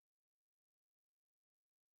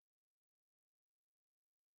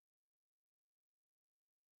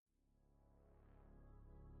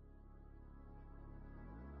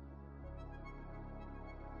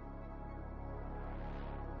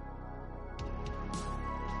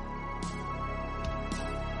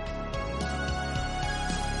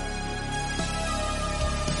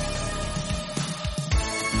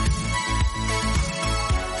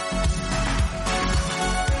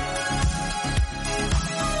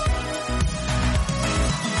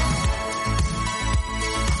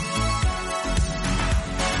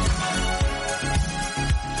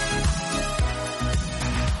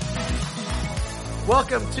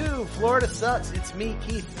Welcome to Florida Sucks. It's me,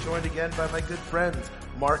 Keith, joined again by my good friends,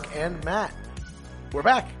 Mark and Matt. We're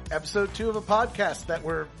back. Episode 2 of a podcast that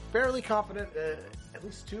we're fairly confident, at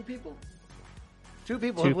least two people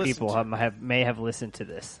may have listened to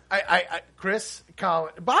this. Chris,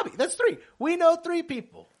 Colin, Bobby, that's 3. We know 3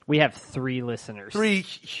 people. We have 3 listeners. 3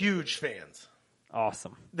 huge fans.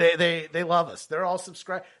 Awesome. They love us. They're all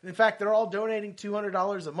subscribed. In fact, they're all donating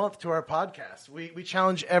 $200 a month to our podcast. We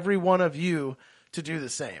challenge every one of you to do the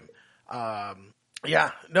same. What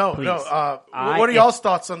are y'all's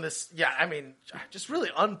thoughts on this? Yeah, I mean, just really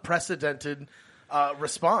unprecedented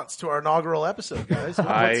response to our inaugural episode, guys.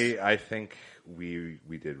 I think we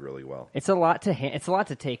did really well. It's a lot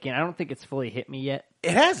to take in. I don't think it's fully hit me yet.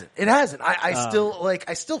 It hasn't.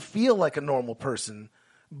 I still feel like a normal person,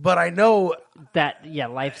 but I know that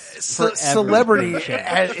life's celebrity right.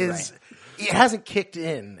 It hasn't kicked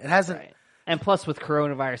in. It hasn't. Right. And plus, with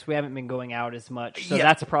coronavirus, we haven't been going out as much, so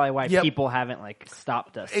that's probably why people haven't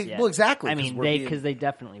stopped us yet. Well, exactly. I mean, because they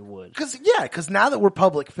definitely would. Because now that we're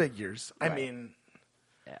public figures, I mean,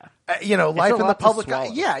 life in the public.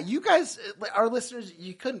 You guys, our listeners,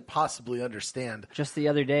 you couldn't possibly understand. Just the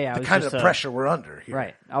other day, I was kind of pressure we're under here.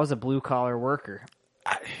 Right, I was a blue collar worker.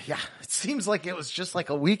 It seems like it was just like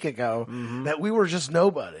a week ago that we were just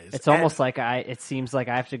nobodies. It's almost like it seems like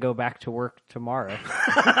I have to go back to work tomorrow.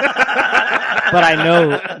 But I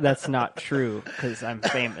know that's not true because I'm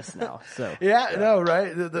famous now. So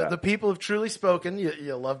right? The people have truly spoken.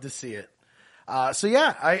 You love to see it.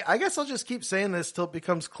 I guess I'll just keep saying this till it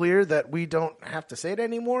becomes clear that we don't have to say it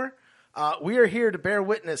anymore. We are here to bear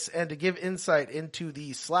witness and to give insight into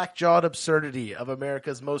the slack-jawed absurdity of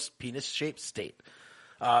America's most penis-shaped state.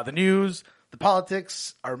 The news, the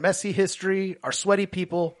politics, our messy history, our sweaty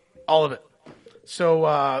people, all of it.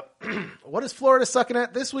 So, what is Florida sucking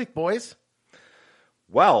at this week, boys?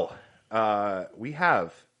 Well, we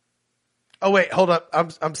have. Oh wait, hold up.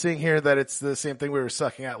 I'm seeing here that it's the same thing we were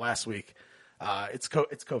sucking at last week. It's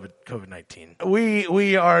COVID-19.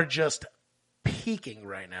 We are just peaking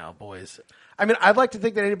right now, boys. I mean, I'd like to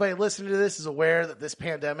think that anybody listening to this is aware that this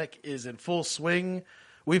pandemic is in full swing.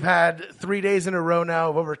 We've had 3 days in a row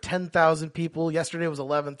now of over 10,000 people. Yesterday was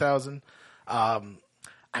 11,000.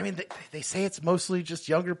 I mean, they say it's mostly just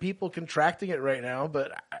younger people contracting it right now,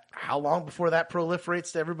 but how long before that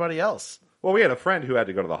proliferates to everybody else? Well, we had a friend who had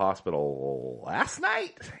to go to the hospital last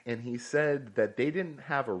night, and he said that they didn't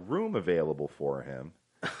have a room available for him.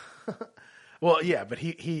 Well, yeah, but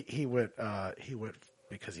he went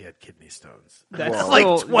because he had kidney stones. That's like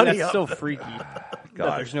 20 that's of so them. freaky that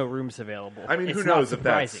there's no rooms available. I mean, who knows if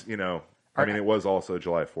that's, I mean, it was also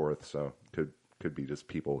July 4th, so could be just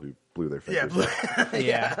people who blew their fingers out.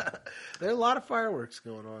 Yeah. There are a lot of fireworks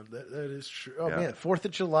going on. That is true. Oh, man, 4th of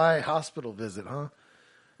July hospital visit, huh?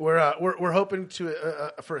 We're hoping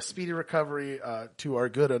for a speedy recovery to our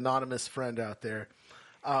good anonymous friend out there.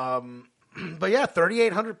 But yeah,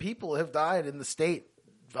 3,800 people have died in the state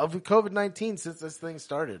of COVID-19 since this thing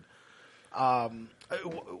started. Why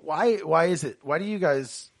is it? Why do you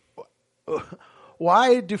guys?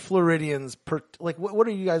 Why do Floridians what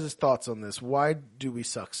are you guys' thoughts on this? Why do we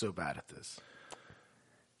suck so bad at this?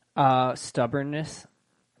 Stubbornness.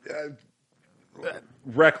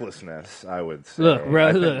 Recklessness, I would say. Look.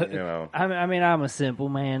 I mean, I'm a simple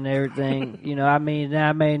man and everything. I mean,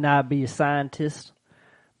 I may not be a scientist,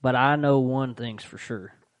 but I know one thing's for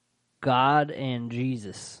sure. God and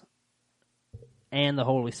Jesus and the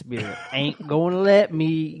Holy Spirit ain't going to let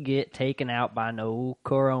me get taken out by no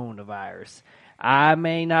coronavirus. I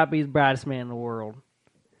may not be the brightest man in the world.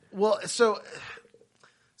 Well, so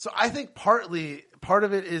I think part of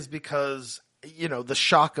it is because, the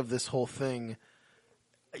shock of this whole thing,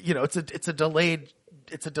 it's a delayed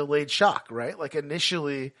shock, right? Like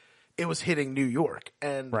initially it was hitting New York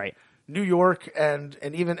and New York and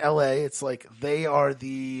even LA. It's like they are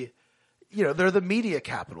they're the media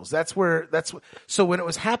capitals. So when it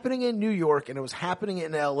was happening in New York and it was happening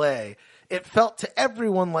in LA, it felt to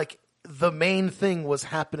everyone like the main thing was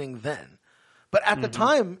happening then. But at the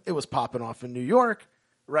time it was popping off in New York,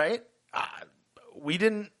 right?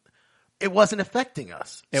 It wasn't affecting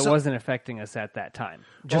us. It wasn't affecting us at that time.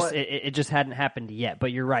 It just hadn't happened yet.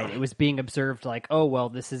 But you're right. It was being observed like, oh, well,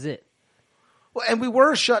 this is it. Well, and we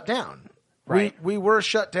were shut down. Right. We were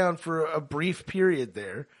shut down for a brief period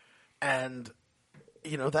there. And,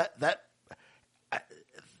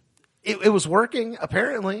 it was working,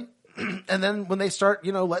 apparently. And then when they start,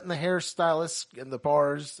 letting the hairstylists and the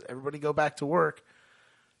bars, everybody go back to work,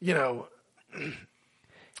 all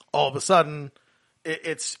of a sudden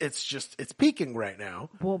it's peaking right now.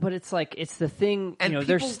 Well, but it's the thing, and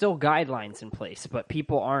there's still guidelines in place, but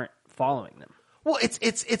people aren't following them. Well,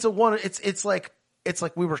 it's like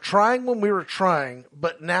we were trying when we were trying,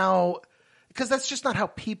 but now, because that's just not how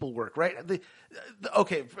people work, right?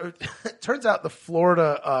 Okay, it turns out the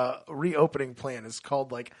Florida reopening plan is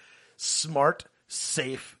called like smart,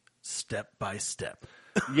 safe, step by step.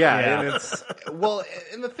 Yeah, and it's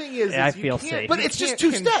and the thing is, I you feel can't, safe. But it's just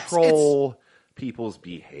 2 steps. Control people's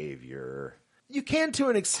behavior. You can to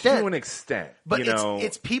an extent. To an extent, but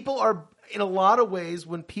it's people are in a lot of ways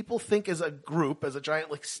when people think as a group, as a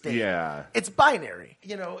giant like state. Yeah, it's binary,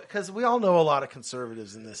 because we all know a lot of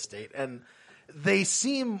conservatives in this state, and they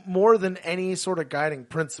seem more than any sort of guiding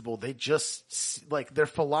principle. They just like their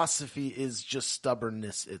philosophy is just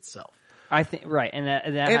stubbornness itself. I think right, and that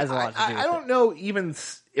has a lot to do with I don't know even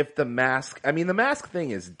if the mask. I mean, the mask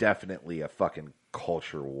thing is definitely a fucking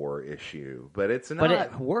culture war issue, but it's not. But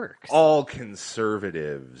it works. All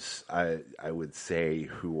conservatives, I would say,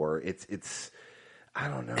 who are it's. I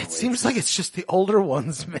don't know. It seems like it's just the older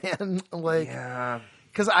ones, man. Like, yeah,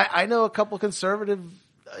 because I know a couple conservative.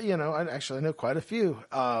 I know quite a few,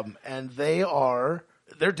 and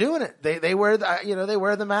they're doing it. They wear they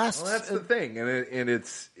wear the masks. Well, that's the thing, and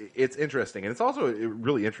it's interesting, and it's also a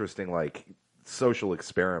really interesting like social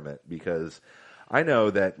experiment, because I know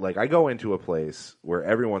that like I go into a place where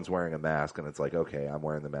everyone's wearing a mask, and it's like, okay, I'm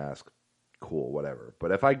wearing the mask, cool, whatever.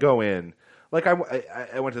 But if I go in, like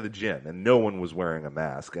I went to the gym and no one was wearing a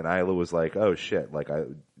mask, and I was like, oh shit, like I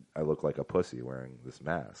look like a pussy wearing this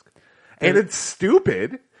mask. And it's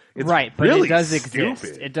stupid. It's right, but really it does stupid.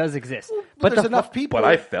 exist. It does exist. But there's enough people but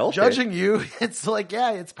I felt judging you. It's like,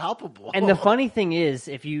 yeah, it's palpable. And the funny thing is,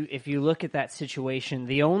 if you look at that situation,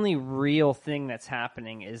 the only real thing that's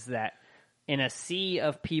happening is that in a sea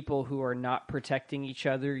of people who are not protecting each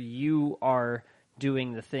other, you are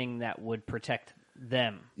doing the thing that would protect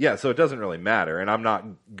them. Yeah, so it doesn't really matter, and I'm not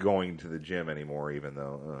going to the gym anymore, even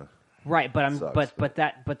though. Right, but sucks, but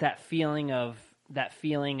that feeling of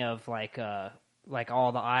like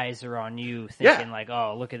all the eyes are on you, thinking like,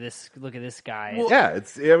 oh, look at this guy. Well, yeah,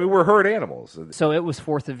 we're herd animals. So it was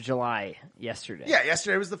 4th of July yesterday. Yeah,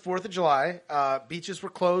 yesterday was the 4th of July. Beaches were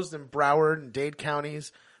closed in Broward and Dade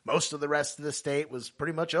counties. Most of the rest of the state was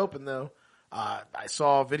pretty much open, though. I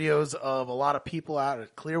saw videos of a lot of people out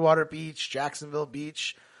at Clearwater Beach, Jacksonville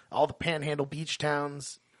Beach, all the Panhandle beach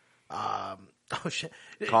towns. Oh shit!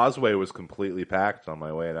 Causeway was completely packed on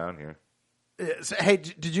my way down here. So, hey,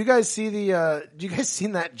 did you guys see did you guys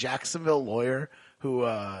seen that Jacksonville lawyer who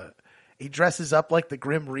he dresses up like the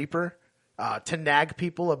Grim Reaper to nag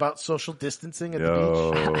people about social distancing at the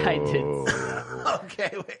beach? I didn't see that.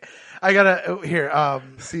 Okay, wait. I gotta here.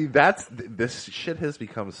 See, this shit has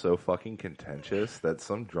become so fucking contentious that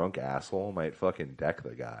some drunk asshole might fucking deck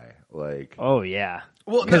the guy. Like, oh yeah,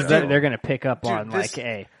 well, because no, they're gonna pick up on this,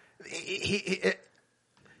 like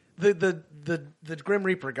the Grim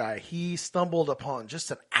Reaper guy. He stumbled upon just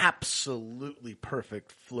an absolutely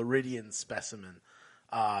perfect Floridian specimen.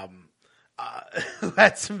 Who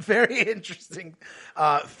had some very interesting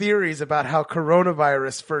theories about how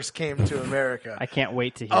coronavirus first came to America. I can't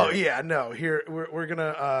wait to hear. Oh yeah, no. Here we're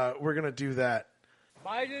gonna do that.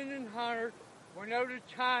 Biden and Hunter went over to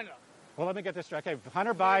China. Well, let me get this straight. Okay,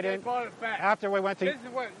 Hunter Biden. They brought it back. After we went to. This is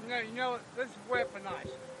what this is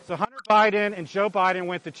weaponized. So Hunter Biden and Joe Biden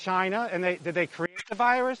went to China, and did they create the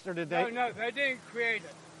virus, or did they? No, they didn't create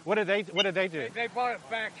it. What did they do? They brought it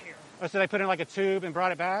back here. Oh, so they put it in like a tube and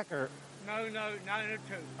brought it back, or? No, not in a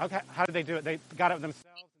tube. Okay, how did they do it? They got it themselves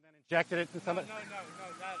and then injected it in somebody?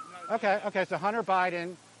 No. Okay, so Hunter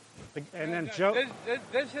Biden, and then Joe...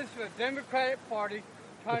 This is the Democratic Party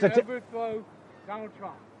trying to overthrow Donald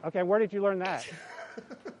Trump. Okay, where did you learn that?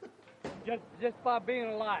 Just by being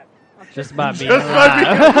alive. Just by being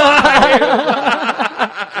alive.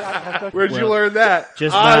 Where'd you learn that?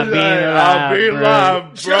 Just by being alive, I'll be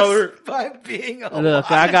alive, brother. Just by being alive. Look,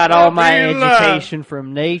 I got all my education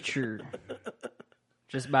from nature.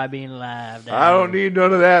 Just by being alive. I don't need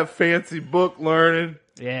none of that fancy book learning.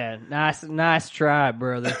 Yeah, nice try,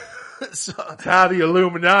 brother. It's how the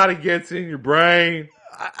Illuminati gets in your brain.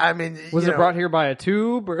 I mean, was it brought here by a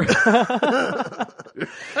tube? Or?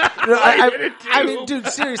 I mean, dude,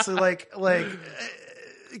 seriously, like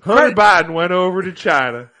Hunter Biden went over to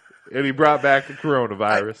China and he brought back the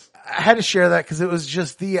coronavirus. I had to share that because it was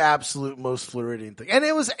just the absolute most Floridian thing, and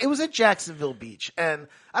it was at Jacksonville Beach. And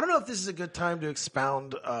I don't know if this is a good time to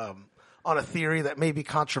expound on a theory that may be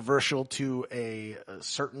controversial to a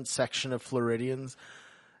certain section of Floridians.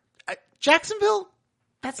 Jacksonville,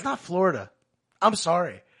 that's not Florida. I'm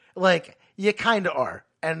sorry. Like, you kind of are.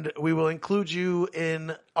 And we will include you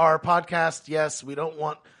in our podcast. Yes, we don't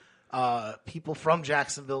want people from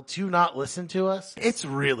Jacksonville to not listen to us. It's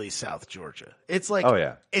really South Georgia. It's like, Oh,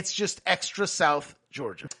 yeah. it's just extra South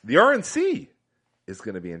Georgia. The RNC is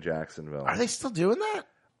going to be in Jacksonville. Are they still doing that?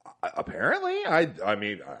 Apparently. I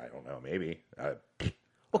mean, I don't know. Maybe.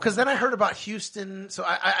 Well, because then I heard about Houston, so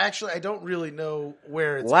I don't really know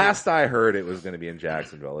where it's. Last I heard, it was going to be in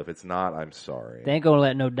Jacksonville. If it's not, I'm sorry. They ain't gonna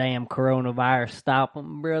let no damn coronavirus stop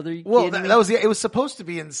them, brother. You Well, kidding me? that was it was supposed to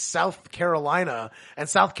be in South Carolina, and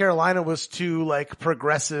South Carolina was too like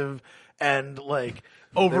progressive and like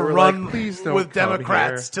overrun like, "Please don't with come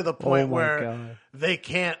Democrats here." to the point Oh my where God. they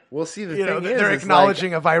can't. Well, see, the you know, thing is, they're is,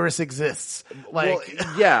 acknowledging a virus exists. Like, well,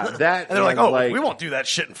 yeah, that and they're like, "Oh, we won't do that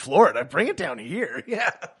shit in Florida. Bring it down here." Yeah.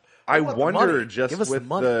 I We want the wonder money. just Give us the with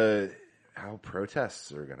money. how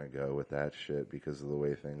protests are going to go with that shit because of the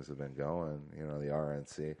way things have been going. You know, the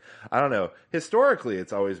RNC. I don't know. Historically,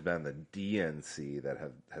 it's always been the DNC that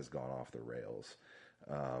has gone off the rails.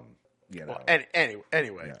 You know. Well,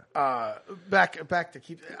 anyway, back to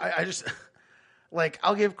keep. I just like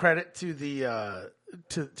I'll give credit to the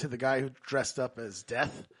to the guy who dressed up as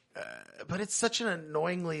Death, but it's such an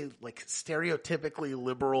annoyingly like stereotypically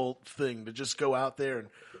liberal thing to just go out there and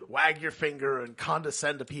wag your finger and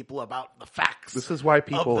condescend to people about the facts. This is why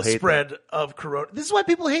people of the hate spread them. of corona. This is why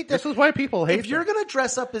people hate Death. This is why people hate If you're them. going to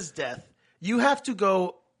dress up as Death, you have to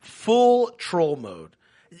go full troll mode.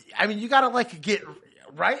 I mean, you got to like get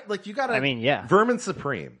right. Like you got to. I mean, yeah. Vermin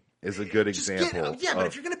Supreme is a good Just example. but of-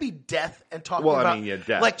 if you're going to be Death and talk Well, I about, mean, yeah,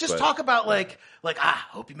 Death, like, just but- talk about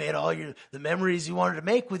hope you made all the memories you wanted to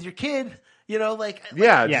make with your kid. You know, like,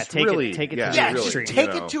 yeah, Yeah, just take it- really, take it to yeah, the yeah, really, just extreme,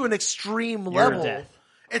 take you know. it to an extreme You're level. Death.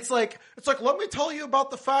 It's like let me tell you about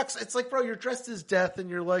the facts. It's like, bro, you're dressed as Death, and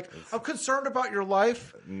you're like, I'm concerned about your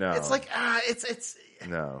life. No. It's like it's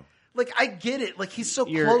No. like I get it. Like he's so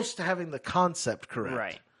You're- close to having the concept correct.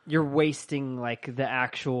 Right. You're wasting like the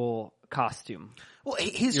actual costume. Well,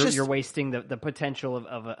 he's You're, just you're wasting the potential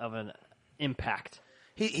of an impact.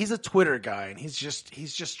 he's a Twitter guy, and he's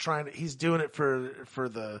just trying to. He's doing it for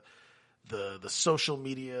the social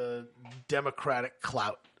media Democratic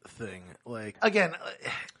clout thing. Like again,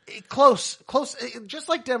 close, just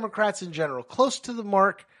like Democrats in general, close to the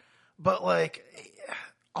mark, but like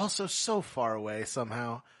also so far away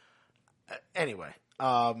somehow. Anyway,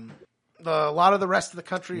 a lot of the rest of the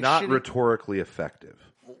country is Not shitty. rhetorically effective.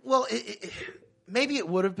 Well, maybe it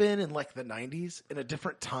would have been in like the 90s in a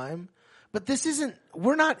different time, but this isn't.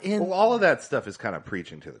 We're not in. Well, all of that stuff is kind of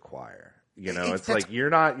preaching to the choir. You know, it's That's- like you're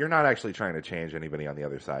not actually trying to change anybody on the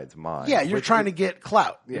other side's mind. yeah, you're Which- trying to get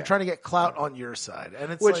clout. You're Yeah. trying to get clout on your side,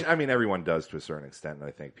 and it's Which like, I mean, everyone does to a certain extent, and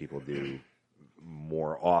I think people do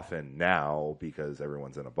more often now because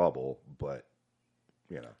everyone's in a bubble. But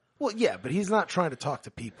you know, well, yeah, but he's not trying to talk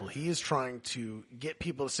to people. He is trying to get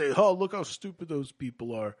people to say, "Oh, look how stupid those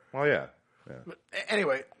people are." well, yeah. But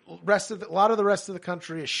anyway, a lot of the rest of the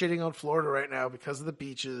country is shitting on Florida right now because of the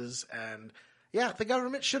beaches, and yeah, the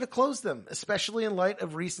government should have closed them, especially in light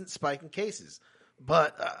of recent spike in cases.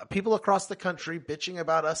 But people across the country bitching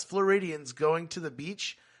about us Floridians going to the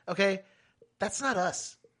beach, okay, that's not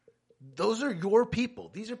us. Those are your people.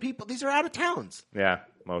 These are out of towns. Yeah,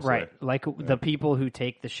 mostly. Right. Like the people who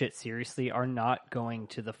take the shit seriously are not going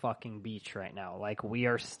to the fucking beach right now. Like we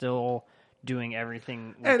are still doing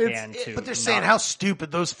everything we can to. But they're saying not- how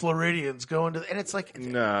stupid those Floridians go into, and it's like,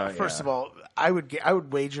 No, first yeah. of all, I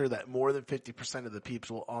would wager that more than 50% of the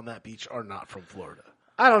people on that beach are not from Florida.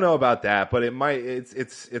 I don't know about that, but it might. It's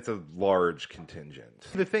a large contingent.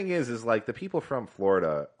 The thing is like the people from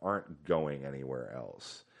Florida aren't going anywhere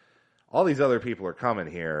else. All these other people are coming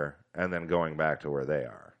here and then going back to where they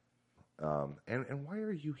are. And why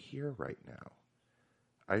are you here right now?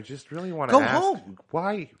 I just really want to Go ask home.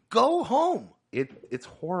 why. Go home. It's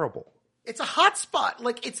horrible. It's a hot spot.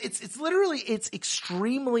 Like it's literally it's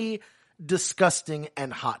extremely disgusting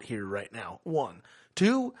and hot here right now. 1,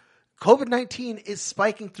 2, COVID-19 is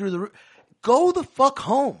spiking through the roof. Go the fuck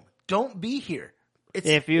home. Don't be here.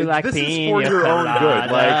 if you like this is pina for your own good,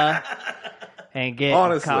 colada and get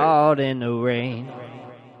honestly. caught in the rain.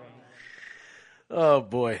 Oh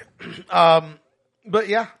boy. But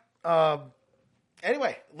yeah.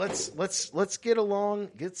 Anyway, let's get along.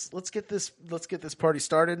 Let's get this party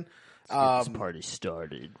started. This party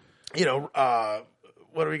started. You know,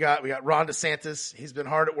 what do we got? We got Ron DeSantis. He's been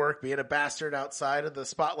hard at work being a bastard outside of the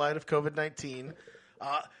spotlight of COVID-19.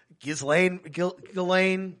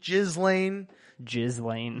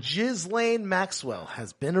 Ghislaine Maxwell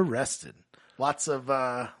has been arrested. Lots of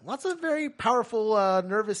very powerful,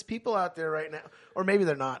 nervous people out there right now. Or maybe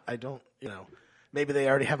they're not. I don't, maybe they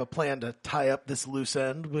already have a plan to tie up this loose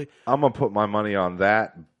end. I'm gonna put my money on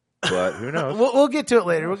that but who knows? We'll get to it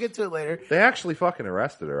later. They actually fucking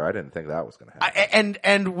arrested her. I didn't think that was going to happen.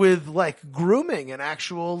 And with like grooming and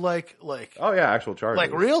actual like oh yeah, actual charges,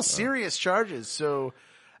 like real serious charges. So,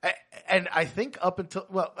 and I think up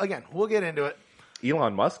until again, we'll get into it.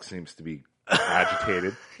 Elon Musk seems to be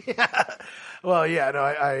agitated. Yeah. Well, yeah,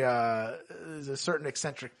 no, there's a certain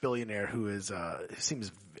eccentric billionaire who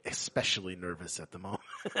seems especially nervous at the moment.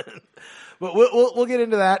 But we'll get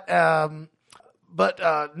into that.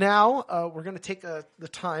 But now we're going to take the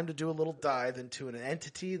time to do a little dive into an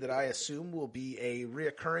entity that I assume will be a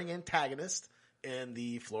reoccurring antagonist in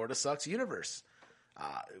the Florida Sucks universe.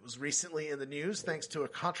 It was recently in the news thanks to a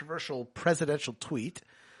controversial presidential tweet.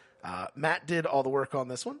 Matt did all the work on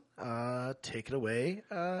this one. Take it away,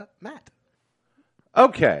 Matt.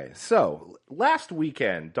 Okay, so last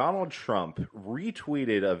weekend, Donald Trump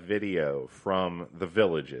retweeted a video from The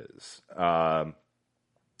Villages. And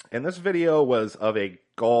this video was of a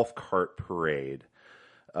golf cart parade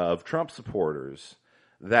of Trump supporters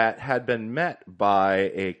that had been met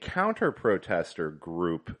by a counter-protester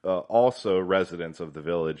group, also residents of The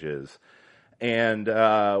Villages. And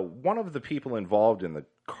one of the people involved in the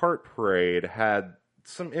cart parade had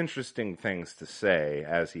some interesting things to say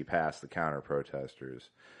as he passed the counter-protesters.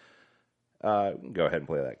 Go ahead and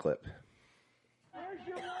play that clip.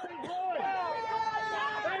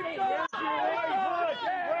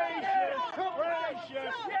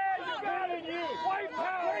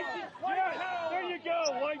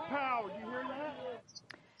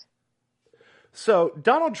 So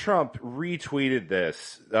Donald Trump retweeted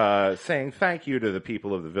this, saying thank you to the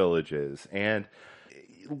people of The Villages, and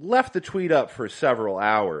left the tweet up for several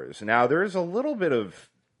hours. Now, there's a little bit of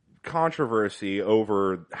controversy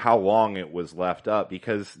over how long it was left up,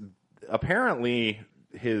 because apparently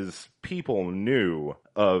his people knew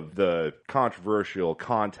of the controversial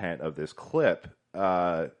content of this clip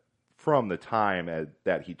from the time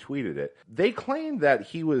that he tweeted it. They claimed that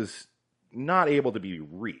he was not able to be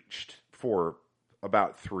reached for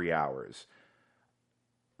about 3 hours.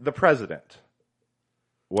 The president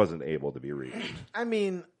wasn't able to be reached. I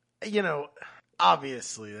mean,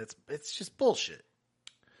 obviously it's just bullshit.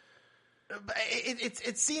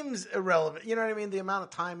 It seems irrelevant. You know what I mean? The amount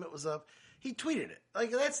of time it was up. He tweeted it.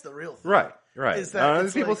 Like, that's the real thing. Right. Is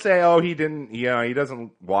that people say, oh, he didn't, he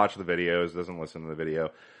doesn't watch the videos, doesn't listen to the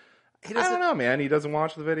video. I don't know, man. He doesn't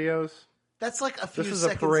watch the videos. That's like a few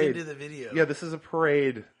seconds into the video. Yeah, this is a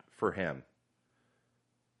parade for him.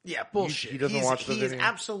 Yeah, bullshit. He doesn't watch the video. He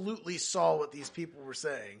absolutely saw what these people were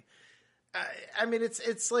saying. I mean,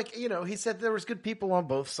 it's like, he said there was good people on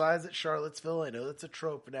both sides at Charlottesville. I know that's a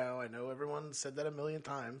trope now. I know everyone said that a million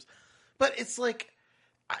times. But it's like,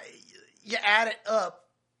 you add it up.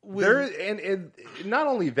 And not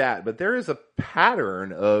only that, but there is a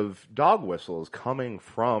pattern of dog whistles coming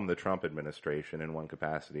from the Trump administration in one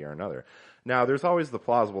capacity or another. Now, there's always the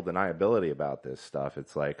plausible deniability about this stuff.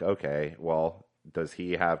 It's like, okay, well, does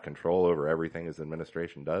he have control over everything his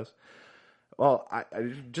administration does? Well,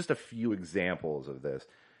 just a few examples of this.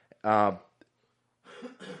 The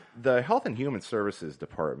Health and Human Services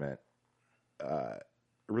Department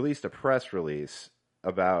released a press release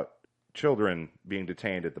about children being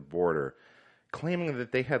detained at the border, claiming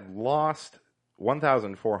that they had lost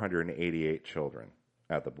 1,488 children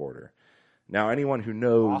at the border. Now, anyone who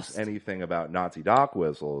knows anything about Nazi dog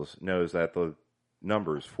whistles knows that the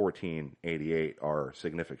numbers 1488 are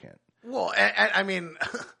significant. Well, I mean,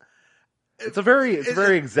 it's a very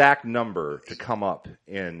exact number to come up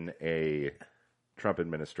in a Trump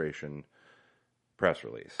administration press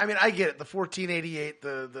release. I mean, I get it. The 1488,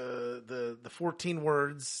 the 14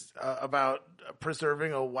 words about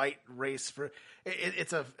preserving a white race for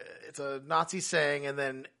it's a Nazi saying, and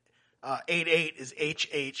then 88 is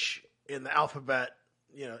HH in the alphabet.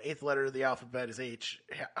 Eighth letter of the alphabet is H.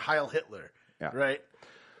 Heil Hitler. Yeah. Right.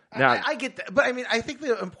 Now, I get that, but I mean, I think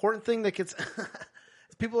the important thing that gets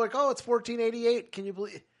people are like, oh, it's 1488. Can you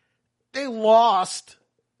believe they lost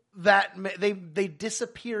that? They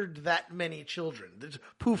disappeared that many children.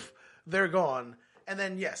 Poof, they're gone. And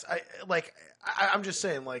then yes, I'm just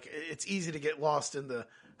saying, like, it's easy to get lost in the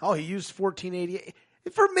he used 1488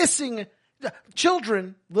 for missing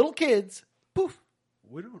children, little kids. Poof,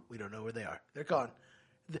 we don't know where they are. They're gone.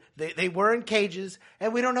 They were in cages,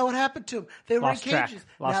 and we don't know what happened to them. They were in cages.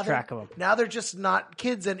 Lost track of them. Now they're just not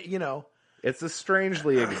kids, and it's a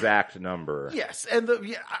strangely exact number. Yes, and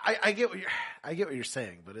I get what you're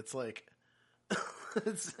saying, but it's like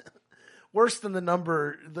it's worse than the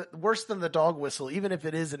number, worse than the dog whistle. Even if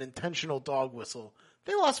it is an intentional dog whistle,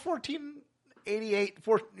 they lost 1,488,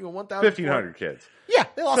 1,000, 1,500 kids. Yeah,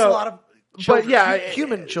 they lost a lot of children, but yeah,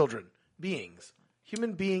 human children, beings.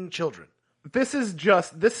 human being children. This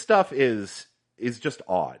stuff is just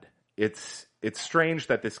odd. It's strange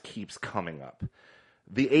that this keeps coming up.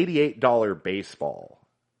 The $88 baseball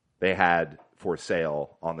they had for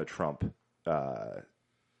sale on the Trump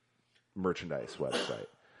merchandise website.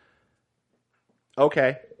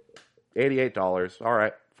 Okay, $88. All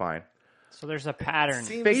right, fine. So there's a pattern.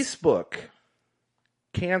 Facebook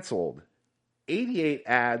canceled 88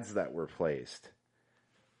 ads that were placed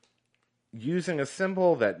using a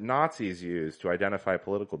symbol that Nazis used to identify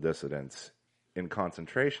political dissidents in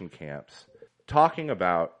concentration camps, talking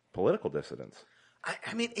about political dissidents.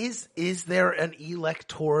 I mean, is there an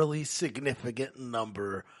electorally significant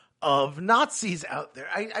number of Nazis out there?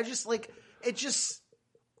 I just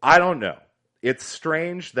I don't know. It's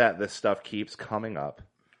strange that this stuff keeps coming up.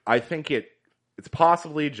 I think it's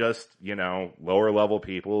possibly just, lower level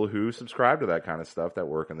people who subscribe to that kind of stuff that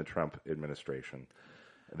work in the Trump administration.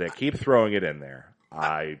 They keep throwing it in there.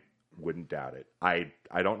 I wouldn't doubt it. I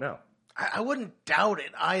don't know. I wouldn't doubt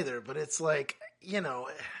it either, but it's like,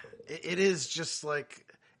 it is just like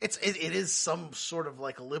it is some sort of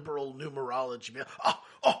like liberal numerology.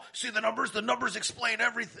 See the numbers explain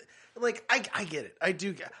everything. Like I get it.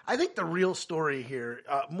 I think the real story here,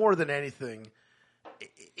 more than anything,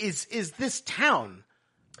 is this town,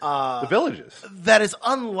 the Villages, that is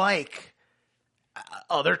unlike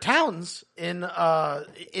other towns in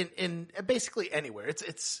basically anywhere.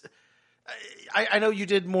 It's I know you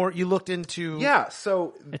did more. You looked into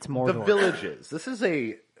So it's more the Villages. This is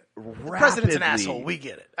a the president's an asshole. We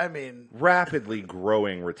get it. I mean, rapidly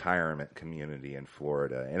growing retirement community in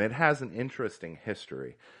Florida, and it has an interesting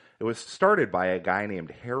history. It was started by a guy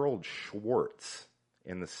named Harold Schwartz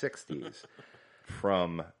in the 60s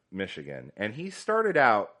from Michigan, and he started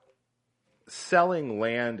out selling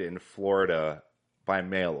land in Florida by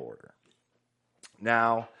mail order.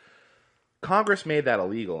 Now, Congress made that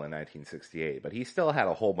illegal in 1968, but he still had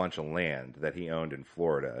a whole bunch of land that he owned in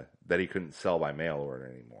Florida that he couldn't sell by mail order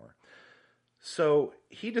anymore. So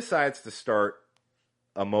he decides to start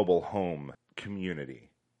a mobile home community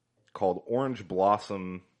called Orange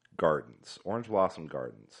Blossom Gardens.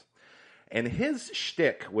 And his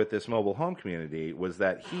shtick with this mobile home community was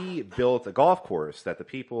that he built a golf course that the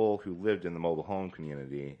people who lived in the mobile home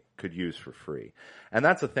community could use for free. And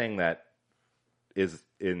that's a thing that is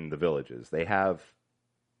in the Villages. They have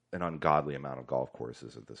an ungodly amount of golf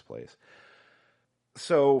courses at this place.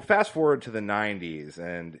 So fast forward to the 90s,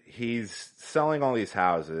 and he's selling all these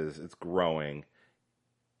houses. It's growing.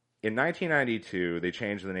 In 1992, they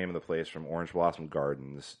changed the name of the place from Orange Blossom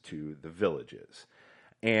Gardens to the Villages.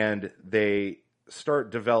 And they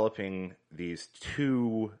start developing these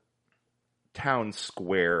two town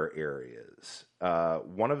square areas.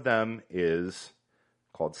 One of them is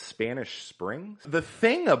called Spanish Springs. The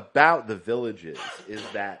thing about the Villages is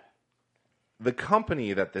that the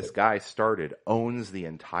company that this guy started owns the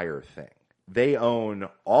entire thing. They own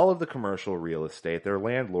all of the commercial real estate. They're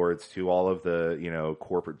landlords to all of the,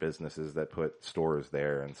 corporate businesses that put stores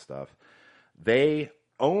there and stuff. They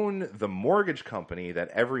own the mortgage company that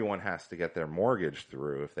everyone has to get their mortgage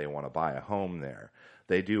through if they want to buy a home there.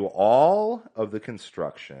 They do all of the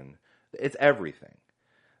construction. It's everything.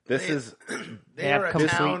 They are a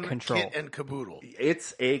complete town control. kit and caboodle.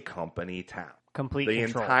 It's a company town. Complete the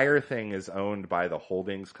control. entire thing is owned by the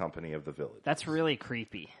holdings company of the Village. That's really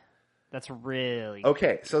creepy. That's really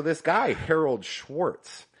Okay, so this guy, Harold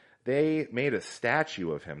Schwartz, they made a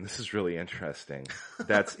statue of him. This is really interesting.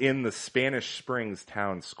 That's in the Spanish Springs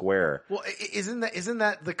town square. Well, isn't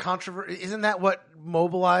that the controversy? Isn't that what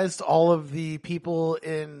mobilized all of the people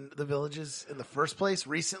in the Villages in the first place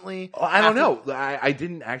recently? Oh, I don't know. I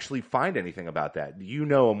didn't actually find anything about that. You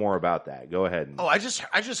know more about that. Go ahead. I just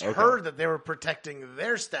heard that they were protecting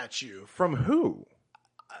their statue. From who?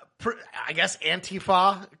 I guess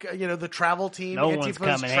Antifa, the travel team. No Antifa's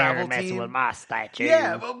one's coming here and messing with my statue.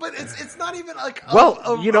 Yeah, but it's not even like a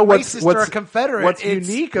racist or a Confederate. What's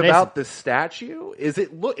unique about the statue is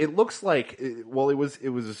it looks like it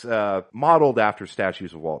was modeled after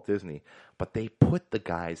statues of Walt Disney, but they put the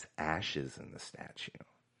guy's ashes in the statue.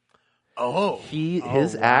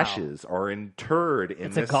 His ashes are interred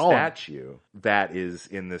in this statue that is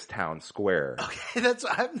in this town square. Okay,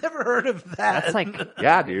 I've never heard of that. That's like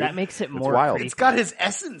dude. That makes it more wild. creepy. It's got his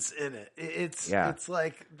essence in it. It's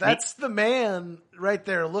like that's the man right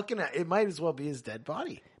there looking at it. Might as well be his dead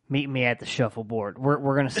body. Meet me at the shuffleboard.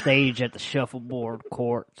 We're gonna stage at the shuffleboard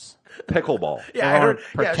courts. Pickleball. Yeah, I heard.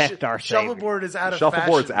 Protect our savior. Shuffleboard is out of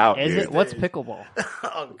Shuffleboard's fashion. out. Is dude. it? What's pickleball?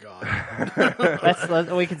 Oh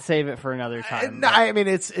God. We can save it for another time. No, I mean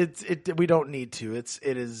it's we don't need to. It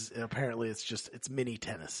is apparently it's mini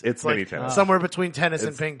tennis. It's mini tennis. Somewhere between tennis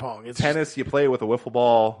and ping pong. It's Tennis, you play with a wiffle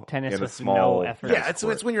ball. Tennis in a with small no effort. yeah, it's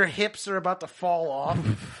when your hips are about to fall off,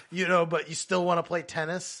 but you still want to play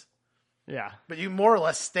tennis, Yeah, but you more or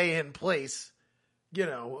less stay in place, you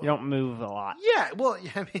don't move a lot. Yeah, well,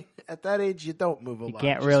 I mean, at that age, you don't move a lot. You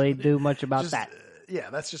can't really do much about just, that. Yeah,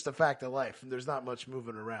 that's just a fact of life. There's not much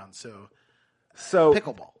moving around. So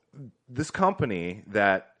pickleball. This company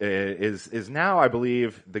that is now, I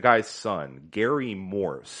believe, the guy's son, Gary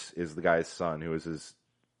Morse, is the guy's son, who is his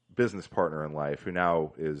business partner in life, who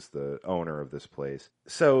now is the owner of this place.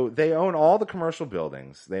 So they own all the commercial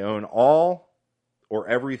buildings. They own all or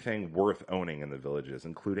everything worth owning in the villages,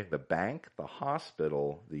 including the bank, the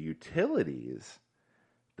hospital, the utilities,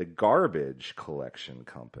 the garbage collection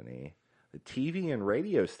company, the TV and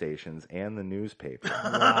radio stations, and the newspaper.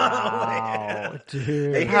 Wow,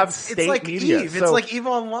 dude. They have It's state like media. Eve. So- It's like Eve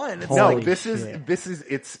Online. It's no, like, this is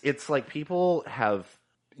it's like people have,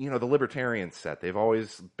 the libertarian set. They've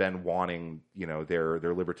always been wanting, their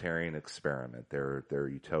libertarian experiment, their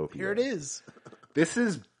utopia. here it is. This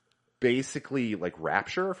is basically like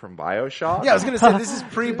Rapture from BioShock. Yeah, I was gonna say this is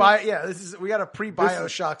pre-bio. Yeah, we got a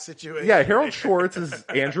pre-BioShock situation. Yeah, Harold Schwartz is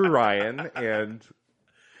Andrew Ryan, and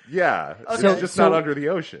yeah, So- it's just so- not under the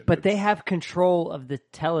ocean. But they have control of the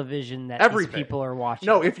television that Everything. these people are watching.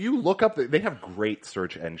 No, if you look up, they have great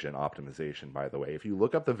search engine optimization, by the way. If you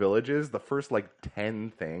look up the villages, the first 10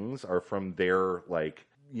 things are from their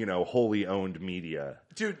wholly owned media.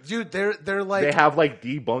 dude, they're like They have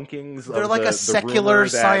debunkings. they're of like the a secular rumor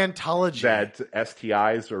that- Scientology. that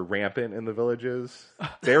STIs are rampant in the villages.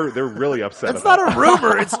 They're really upset. That's about not a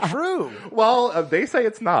rumor. It's true. it. Well, they say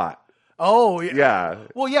it's not. Oh Yeah.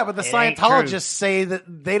 Well, yeah, but the It ain't Scientologists true. say that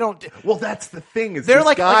they don't. Well, that's the thing. Is They're this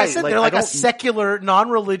like guy, I said, they're like I a don't- secular,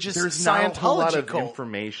 non-religious There's not a Scientology whole lot of cult.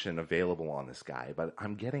 information available on this guy, but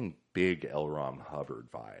I'm getting big L. Ron Hubbard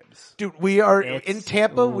vibes. Dude, we are It's in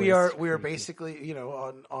Tampa. We are always basically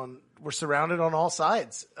on we're surrounded on all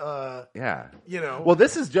sides. Yeah. Well, Well,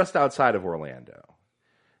 this is just outside of Orlando.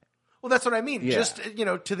 that's what I mean. Yeah. Just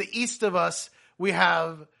to the east of us, we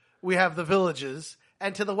have the villages,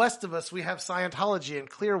 and to the west of us, we have Scientology and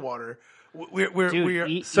Clearwater. Dude,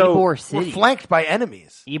 We're so- Ybor we're City. flanked by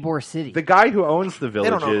enemies. Ybor City. The guy who owns the don't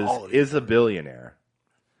know villages all of it. is a billionaire.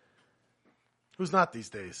 Who's not these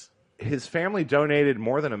days? His family donated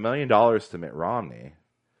more than $1 million to Mitt Romney.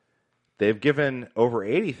 They've given over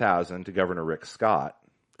 $80,000 to Governor Rick Scott.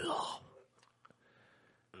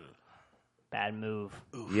 Bad move.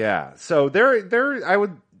 Yeah, so they're I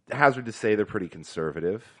would hazard to say they're pretty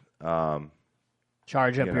conservative.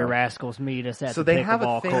 Charge up You your know. rascals. Meet us at So the they have a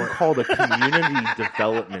pickleball thing court. called a community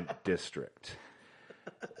development district.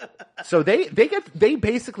 So they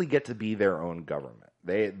basically get to be their own government.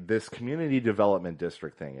 This community development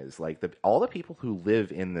district thing is like all the people who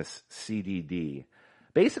live in this CDD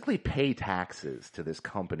basically pay taxes to this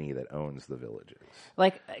company that owns the villages.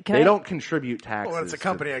 They Don't contribute taxes. Well, it's a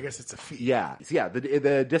company. I guess it's a fee. Yeah.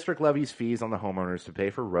 The district levies fees on the homeowners to pay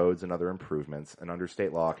for roads and other improvements, and under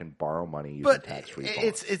state law can borrow money using But tax-free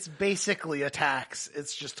bonds. it's basically a tax.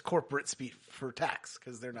 It's just corporate speak for tax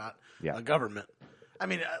because they're not Yeah. a government. I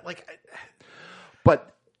mean,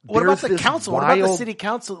 But what about there's the this council? What about the wild- city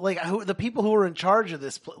council? The people who are in charge of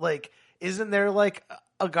this? Isn't there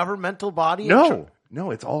a governmental body?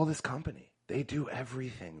 No, it's all this company. They do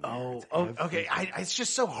everything. there. It's Okay. everything. It's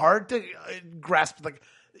just so hard to grasp.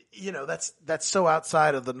 That's so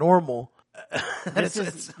outside of the normal. This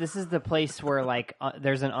is the place where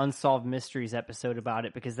there's an Unsolved Mysteries episode about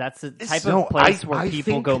it, because that's the type No, of place where I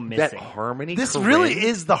people think go that missing. Harmony This Korine- really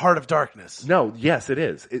is the heart of darkness. No, yes, it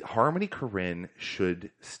is. Harmony Korine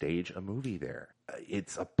should stage a movie there.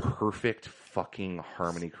 It's a perfect fucking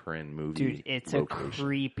Harmony Korine movie. Dude, it's location. a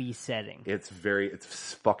creepy setting. It's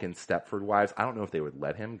fucking Stepford Wives. I don't know if they would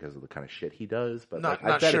let him because of the kind of shit he does, but Not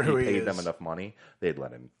I bet sure if he who he paid is. them enough money, they'd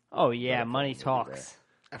let him. Oh yeah, Let a money fucking movie talks.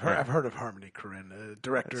 I've heard of Harmony Korine,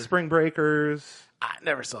 director. Spring Breakers, I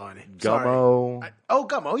never saw any. Gummo. Sorry.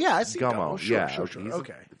 Gummo. Yeah, I see Gummo. Sure, yeah, sure. he's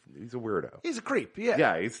Okay. he's a weirdo. He's a creep. Yeah.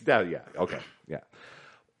 Yeah, okay, yeah.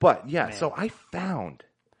 But yeah, so I found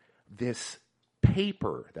this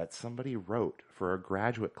paper that somebody wrote for a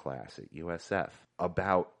graduate class at USF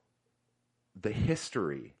about the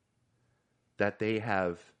history that they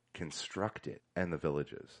have constructed in the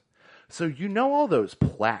villages. So all those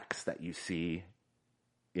plaques that you see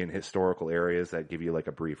in historical areas that give you like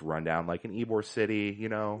a brief rundown, like in Ybor City, you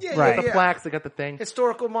know, Right. the plaques, they got the thing.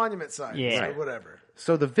 Historical monument signs Yeah. or whatever.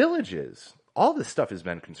 So the villages, all this stuff has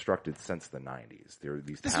been constructed since the 90s. There are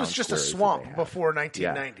these This town was just a squares that swamp they have. before Yeah.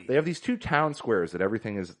 1990. They have these 2 town squares that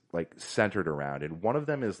everything is like centered around, and one of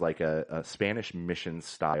them is like a Spanish mission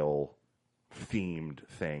style themed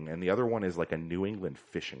thing, and the other one is like a New England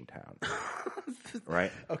fishing town.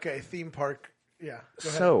 Right? Okay, theme park. Yeah. Go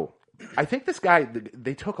ahead. So, I think this guy,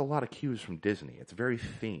 they took a lot of cues from Disney. It's very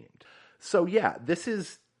themed. So, yeah, this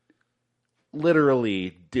is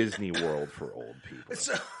literally Disney World for old people.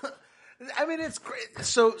 So, I mean, it's great.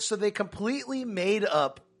 So they completely made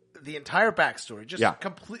up the entire backstory. Just Yeah.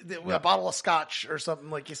 a bottle of scotch or something,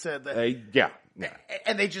 like you said. That, Yeah.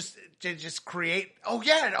 and they just create. Oh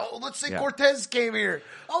yeah, let's say Yeah. Cortez came here.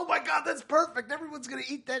 Oh my God, that's perfect. Everyone's gonna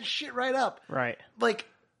eat that shit right up. Right. Like,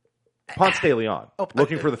 Ponce de Leon,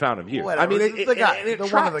 looking for the Fountain of Youth. Whatever. I mean, The guy, it the one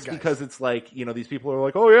tracks of the guys. because it's like, you know, these people are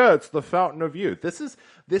like, oh yeah, it's the Fountain of Youth. This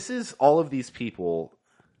is all of these people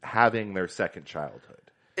having their second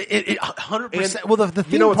childhood. it 100%. And Well, the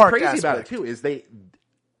theme you know what's park crazy aspect. about it too is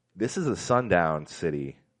this is a sundown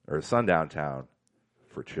city or a sundown town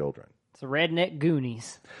for children. It's a redneck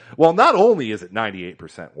Goonies. Well, not only is it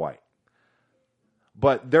 98% white,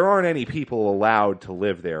 but there aren't any people allowed to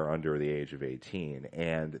live there under the age of 18,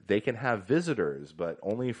 and they can have visitors, but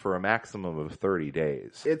only for a maximum of 30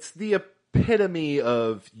 days. It's the epitome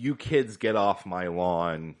of you kids get off my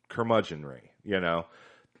lawn curmudgeonry, you know?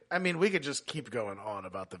 I mean, we could just keep going on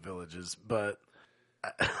about the villages, but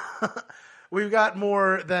we've got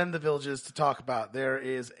more than the villages to talk about. There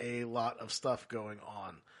is a lot of stuff going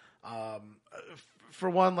on. For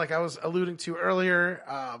one, like I was alluding to earlier,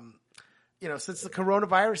 since the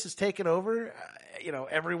coronavirus has taken over,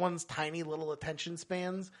 everyone's tiny little attention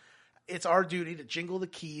spans, it's our duty to jingle the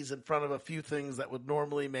keys in front of a few things that would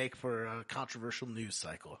normally make for a controversial news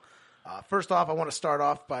cycle. First off, I want to start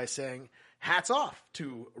off by saying hats off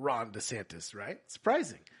to Ron DeSantis, right?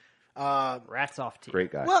 Surprising. Rats off to you.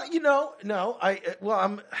 Great guy.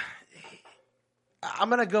 Well, I'm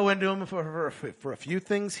going to go into him for a few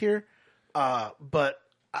things here, but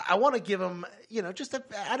I want to give him, just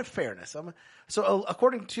out of fairness. So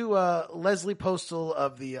according to Leslie Postal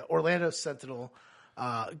of the Orlando Sentinel,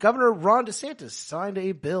 Governor Ron DeSantis signed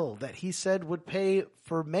a bill that he said would pay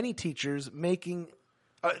for many teachers making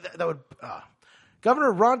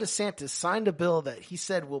Governor Ron DeSantis signed a bill that he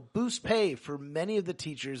said will boost pay for many of the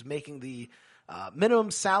teachers making the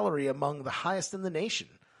minimum salary among the highest in the nation.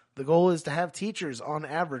 The goal is to have teachers on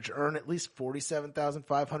average earn at least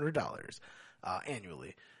 $47,500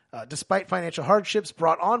 annually. Despite financial hardships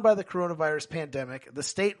brought on by the coronavirus pandemic, the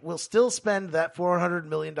state will still spend that $400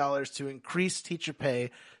 million to increase teacher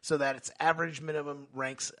pay so that its average minimum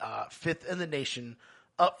ranks 5th in the nation,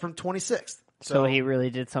 up from 26th. So he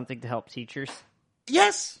really did something to help teachers?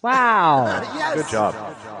 Yes. Wow. Yes. Good job.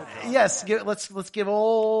 Yes. Let's give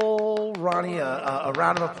old Ronnie a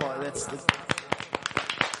round of applause.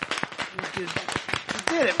 You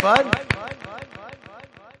did it, bud. What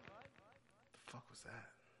the fuck was that?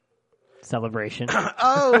 Celebration.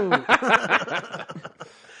 Oh.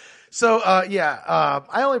 So,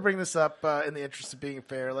 I only bring this up in the interest of being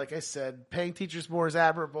fair. Like I said, paying teachers more is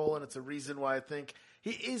admirable, and it's a reason why I think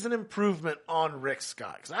he is an improvement on Rick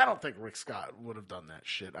Scott. Because I don't think Rick Scott would have done that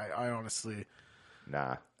shit. I honestly...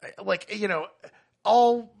 Nah.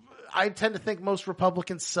 I tend to think most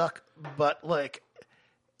Republicans suck, but,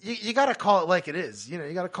 you got to call it like it is. You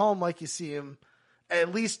got to call him like you see him.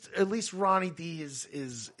 At least Ronnie D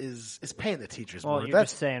is paying the teachers Well, more. you're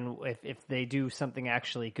just saying if they do something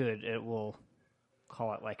actually good, it will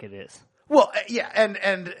call it like it is. Well, yeah,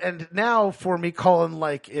 and now for me calling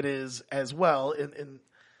like it is as well.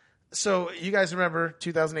 So you guys remember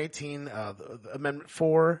 2018, the Amendment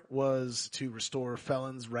 4 was to restore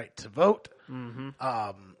felons' right to vote. Mm-hmm.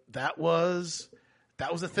 That was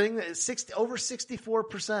a thing that over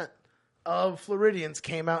 64% of Floridians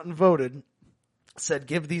came out and voted. Said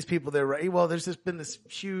give these people their right. Well, there's just been this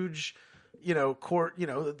huge, court.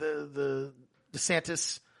 The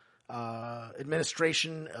DeSantis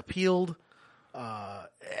administration appealed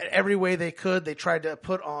every way they could. They tried to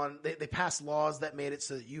put on. They passed laws that made it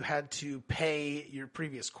so that you had to pay your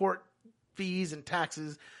previous court fees and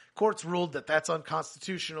taxes. Courts ruled that that's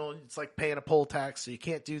unconstitutional. It's like paying a poll tax, so you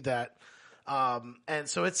can't do that. And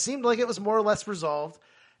so it seemed like it was more or less resolved.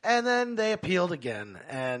 And then they appealed again,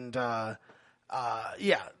 and.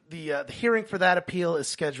 The hearing for that appeal is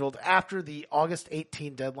scheduled after the August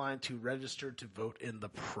 18 deadline to register to vote in the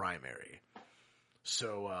primary.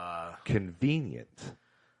 So, Convenient.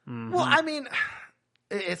 well, I mean,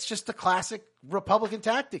 It's just a classic Republican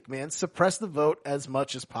tactic, man. Suppress the vote as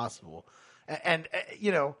much as possible. And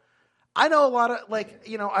you know, I know a lot of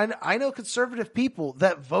I know conservative people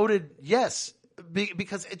that voted yes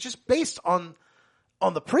because it's just based on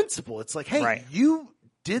the principle. It's like, hey, Right. you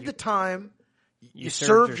did the time, you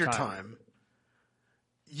served your time.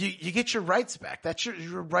 You get your rights back. That's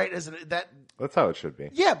your right as that. That's how it should be.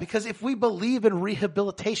 Yeah, because if we believe in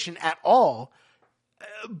rehabilitation at all,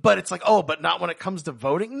 but it's like, oh, but not when it comes to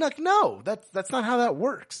voting. Like, no, that's not how that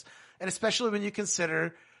works. And especially when you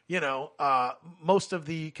consider, you know, most of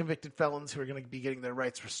the convicted felons who are going to be getting their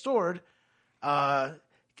rights restored.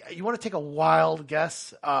 You want to take a wild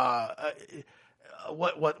guess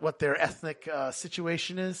what their ethnic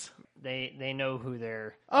situation is? They know who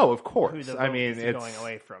they're Oh, of who course. the I vote mean, is it's going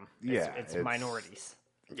away from. yeah, It's it's- minorities.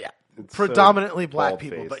 Yeah, It's predominantly so black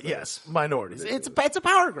people, bald-faced but that yes, it's minorities. It's a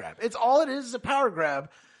power grab. It's all it is a power grab,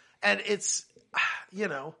 and it's, you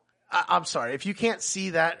know, I'm sorry if you can't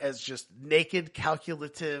see that as just naked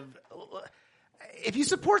calculative. If you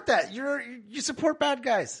support that, you support bad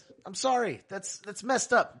guys. I'm sorry, that's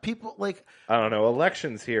messed up. People like I don't know.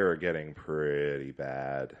 Elections here are getting pretty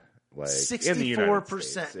bad. Like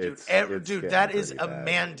 64%, dude. It's Dude, getting that is pretty a bad.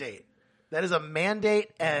 mandate. That is a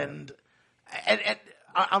mandate, and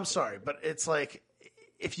I'm sorry, but it's like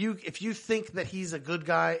if you think that he's a good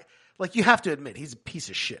guy, like you have to admit he's a piece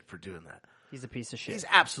of shit for doing that. He's a piece of shit. He's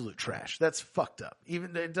absolute trash. That's fucked up.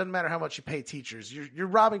 Even it doesn't matter how much you pay teachers. You're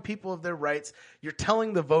robbing people of their rights. You're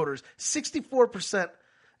telling the voters 64%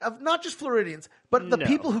 of not just Floridians, but the No.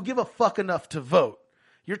 people who give a fuck enough to vote.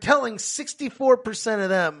 You're telling 64% of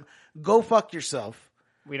them go fuck yourself.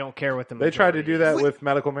 We don't care what the They tried to majority do that Wait. with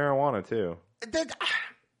medical marijuana too. That-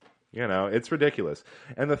 You know, it's ridiculous.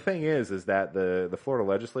 And the thing is that the Florida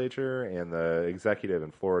legislature and the executive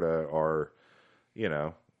in Florida are, you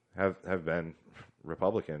know, have been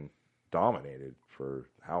Republican dominated for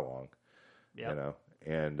how long? Yep. You know,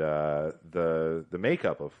 and the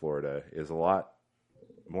makeup of Florida is a lot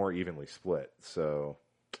more evenly split. So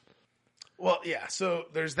Well, yeah. So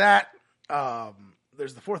there's that.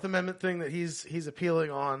 There's the Fourth Amendment thing that he's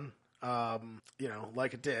appealing on. You know,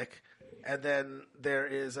 like a dick. And then there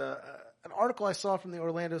is an article I saw from the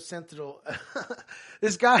Orlando Sentinel.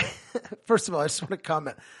 This guy. First of all, I just want to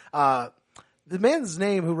comment. The man's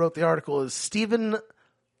name who wrote the article is Stephen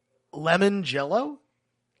Lemongello.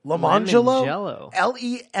 Lemongello.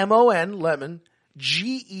 Lemon Lemon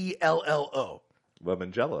Gello.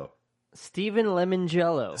 lemon jello. Stephen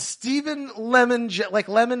Lemongello. Stephen Lemon, like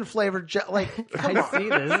lemon flavored, like come I on. see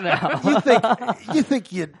this now. You think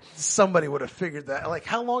somebody would have figured that? Like,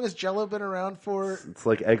 how long has Jello been around for? It's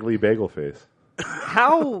like Eggly Bagel Face.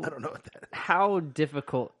 How I don't know what that is. how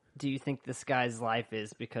difficult do you think this guy's life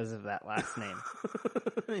is because of that last name?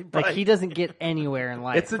 Like he doesn't get anywhere in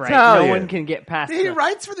life. It's right? Italian. No one can get past. He the-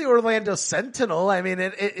 writes for the Orlando Sentinel. I mean,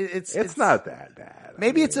 It's not that bad.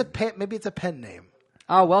 Maybe it's a pen name.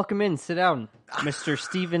 Oh, welcome in. Sit down, Mr.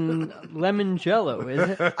 Stephen Lemongello.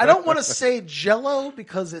 Is it? I don't want to say Jello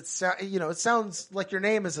because it sounds like your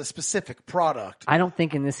name is a specific product. I don't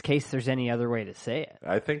think in this case there's any other way to say it.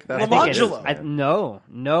 I think that's I think it's- Lemongelo.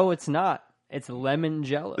 No, it's not. It's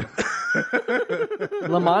Lemongello.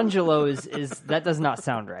 Lemongelo is that does not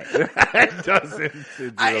sound right. it doesn't.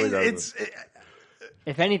 It really doesn't. It's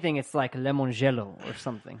If anything, it's like Lemongelo or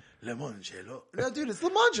something. Lemongelo. No, dude, it's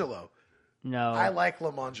Lemongelo. No, I like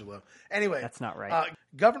Lemongelo. Anyway, That's not right.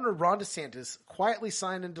 Governor Ron DeSantis quietly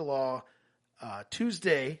signed into law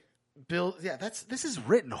Tuesday. Bill, yeah, this is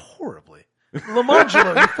written horribly.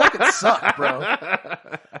 Lemongelo, you fucking suck, bro.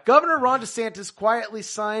 Governor Ron DeSantis quietly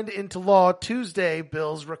signed into law Tuesday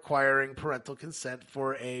bills requiring parental consent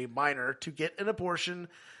for a minor to get an abortion,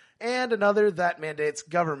 and another that mandates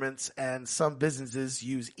governments and some businesses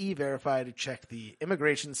use E-Verify to check the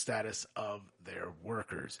immigration status of their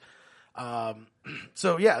workers.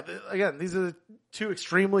 So yeah, again, these are the two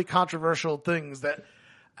extremely controversial things that.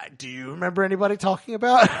 Do you remember anybody talking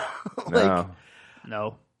about? No.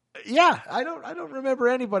 no. Yeah, I don't remember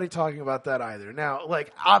anybody talking about that either. Now,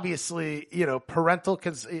 like obviously,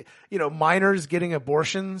 minors getting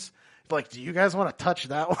abortions. Like, do you guys want to touch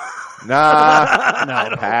that one? Nah,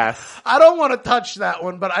 No. pass. I don't want to touch that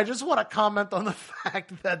one, but I just want to comment on the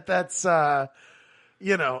fact that that's that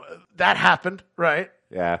happened, right?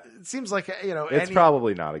 Yeah, It seems like it's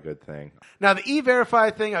probably not a good thing. Now, the E-Verify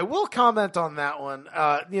thing, I will comment on that one.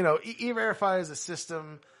 E-Verify is a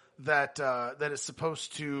system that is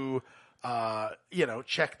supposed to,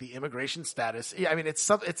 check the immigration status. Yeah, I mean, it's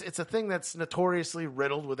a thing that's notoriously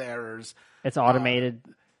riddled with errors. It's automated.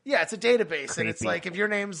 Yeah, it's a database, and it's Creepy. like if your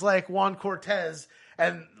name's like Juan Cortez,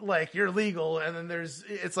 and like you're legal, and then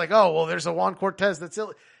it's like, oh well, there's a Juan Cortez that's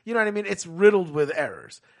you know what I mean? It's riddled with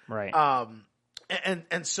errors, Right.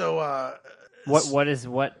 And so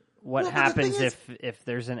what happens if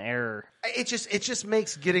there's an error? It just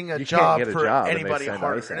makes getting a You job can't get a for job, and they anybody send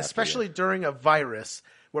harder, ICE and after especially you. during a virus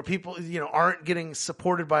where people aren't getting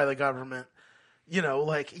supported by the government.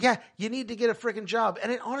 Like, yeah, you need to get a freaking job.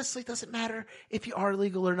 And it honestly doesn't matter if you are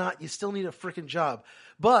legal or not. You still need a freaking job.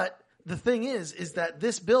 But the thing is that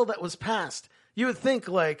this bill that was passed, you would think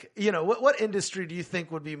like, what industry do you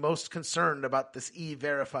think would be most concerned about this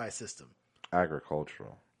E-Verify system?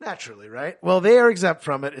 Agricultural. Naturally, right? Well, they are exempt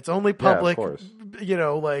from it. It's only public, of course.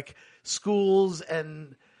 Like schools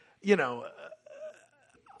and,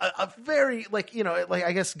 a very like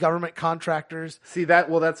I guess government contractors. See that?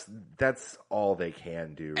 Well, that's all they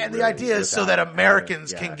can do. And the really, idea is so that without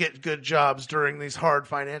Americans having- can get good jobs during these hard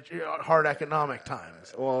economic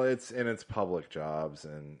times. Well, it's public jobs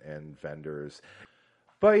and vendors.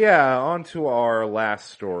 But yeah, on to our last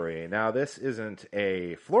story. Now, this isn't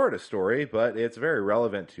a Florida story, but it's very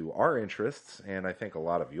relevant to our interests, and I think a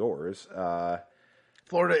lot of yours.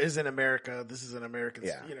 Florida is in America. This is an American.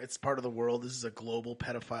 Yeah. It's part of the world. This is a global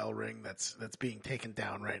pedophile ring that's being taken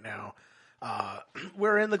down right now.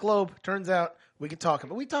 We're in the globe. Turns out we can talk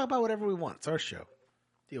about. We talk about whatever we want. It's our show.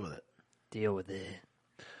 Deal with it. Deal with it.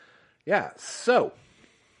 Yeah, so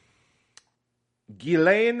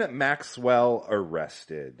Ghislaine Maxwell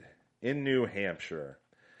arrested in New Hampshire.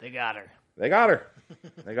 They got her. They got her.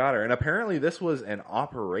 They got her. And apparently this was an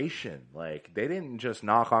operation. Like, they didn't just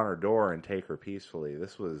knock on her door and take her peacefully.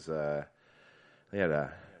 This was, they had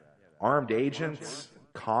a armed agents,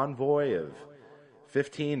 convoy of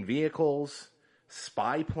 15 vehicles,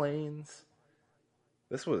 spy planes.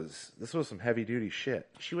 This was some heavy duty shit.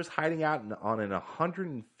 She was hiding out on an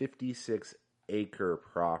 156 acre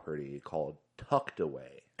property called Tucked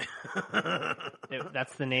Away.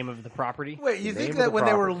 That's the name of the property? Wait, you think that when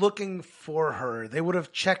they were looking for her, they would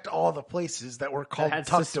have checked all the places that were called Had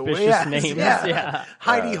Tucked Away? suspicious names, yeah.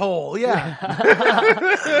 Hidey Hole, yeah.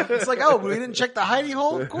 It's like, oh, we didn't check the Hidey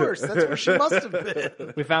Hole? Of course, that's where she must have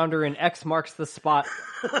been. We found her in X marks the spot.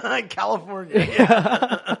 In California.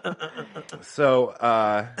 Yeah. So,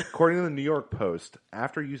 according to the New York Post,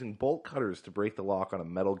 after using bolt cutters to break the lock on a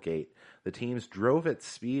metal gate, the teams drove at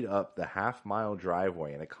speed up the half-mile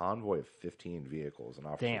driveway in a convoy of 15 vehicles, an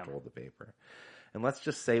officer told the paper. And let's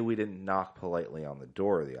just say we didn't knock politely on the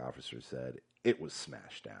door, the officer said. It was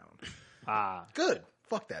smashed down. Good.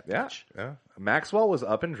 Fuck that bitch. Yeah. Maxwell was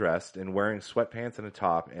up and dressed and wearing sweatpants and a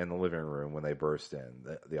top in the living room when they burst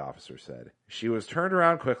in, the officer said. She was turned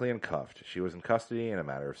around quickly and cuffed. She was in custody in a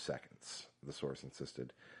matter of seconds, the source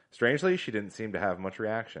insisted. Strangely, she didn't seem to have much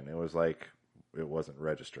reaction. It was like it wasn't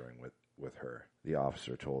registering with her, the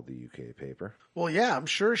officer told the UK paper. Well, yeah, I'm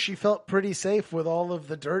sure she felt pretty safe with all of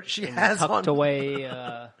the dirt she has Tucked on. away.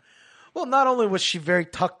 Well, not only was she very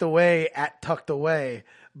tucked away,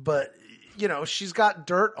 but, she's got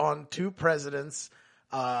dirt on two presidents,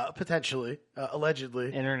 potentially,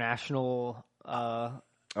 allegedly. International. Oh,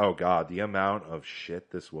 God, the amount of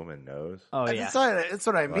shit this woman knows. Oh, yeah. That's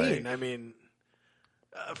what I mean. I mean,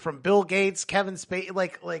 from Bill Gates, Kevin Spacey,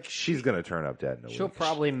 like she's going to turn up dead in a She'll week.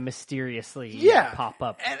 probably mysteriously pop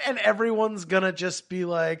up. And everyone's going to just be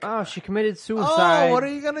like, oh, she committed suicide. oh, what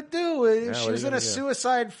are you going to do? If she what was are you in a gonna do?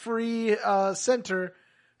 suicide-free center.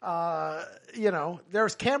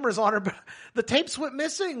 There's cameras on her, but the tapes went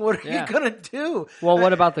missing. What are you going to do? Well,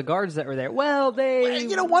 what about the guards that were there? Well, they...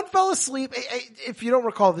 one fell asleep. If you don't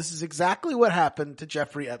recall, this is exactly what happened to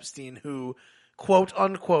Jeffrey Epstein, who, quote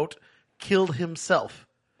unquote, killed himself.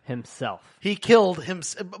 He killed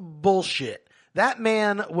himself. Bullshit. That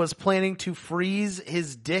man was planning to freeze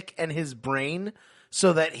his dick and his brain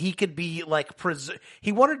so that he could be like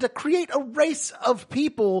he wanted to create a race of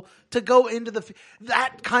people to go into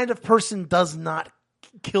that kind of person does not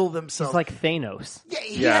kill themselves. He's like Thanos.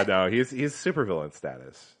 No, he's supervillain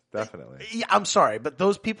status. Definitely. Yeah, I'm sorry, but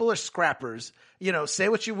those people are scrappers. Say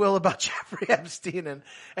what you will about Jeffrey Epstein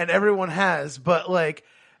and everyone has, but like,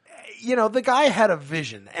 the guy had a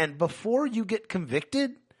vision, and before you get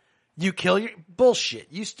convicted, you kill your bullshit.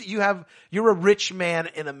 You're a rich man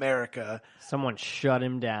in America. Someone shut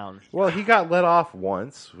him down. Well, he got let off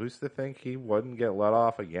once. Who's to think he wouldn't get let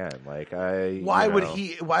off again? Why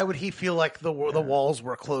would he feel like the walls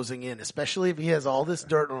were closing in, especially if he has all this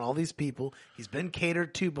dirt on all these people he's been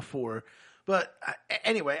catered to before? But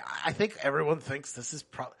anyway, I think everyone thinks this is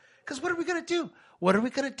because what are we going to do? What are we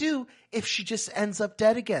going to do if she just ends up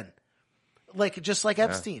dead again? just like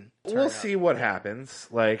Epstein. We'll see what happens.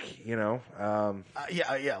 Like, A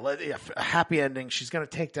happy ending. She's going to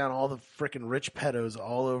take down all the freaking rich pedos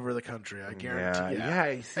all over the country. I guarantee.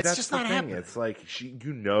 Yeah. See, it's that's just the not thing. happening. It's like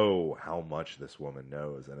how much this woman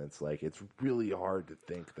knows, and it's like it's really hard to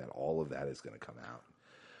think that all of that is going to come out.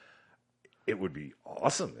 It would be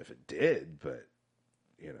awesome if it did, but.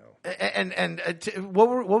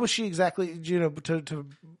 What was she exactly? To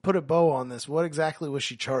put a bow on this, what exactly was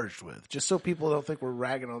she charged with? Just so people don't think we're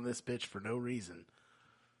ragging on this bitch for no reason.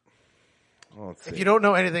 Well, if you don't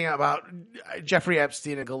know anything about Jeffrey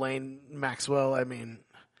Epstein and Ghislaine Maxwell, I mean,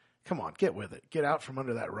 come on, get with it. Get out from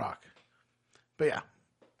under that rock. But yeah,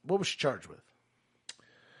 what was she charged with?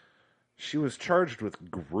 She was charged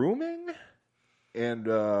with grooming, and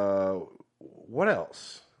what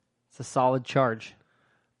else? It's a solid charge.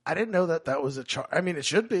 I didn't know that was a charge. I mean, it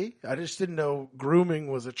should be. I just didn't know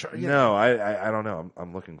grooming was a charge. No, I don't know.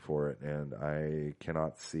 I'm looking for it, and I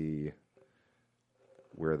cannot see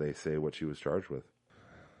where they say what she was charged with.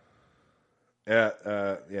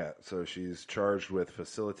 Yeah. So she's charged with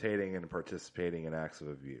facilitating and participating in acts of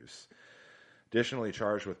abuse. Additionally,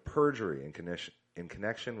 charged with perjury in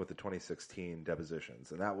connection with the 2016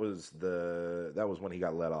 depositions, and that was when he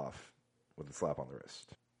got let off with a slap on the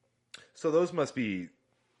wrist. So those must be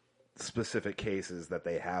specific cases that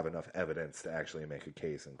they have enough evidence to actually make a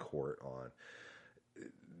case in court on.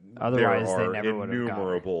 Otherwise, there are they never would have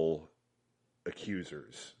innumerable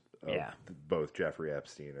accusers of Yeah. both Jeffrey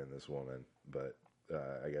Epstein and this woman, but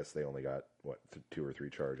I guess they only got 2 or 3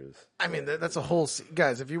 charges. I mean, that's a whole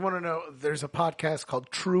guys. If you want to know, there's a podcast called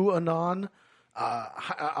True Anon.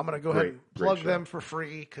 I'm going to go ahead and plug them for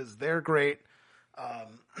free because they're great.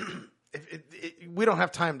 We don't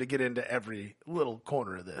have time to get into every little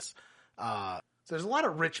corner of this. So there's a lot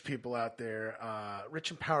of rich people out there,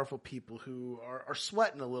 rich and powerful people who are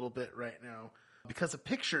sweating a little bit right now because of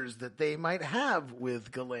pictures that they might have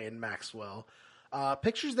with Ghislaine Maxwell.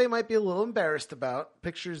 Pictures they might be a little embarrassed about,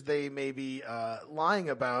 pictures they may be lying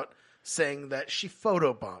about, saying that she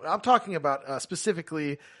photobombed. I'm talking about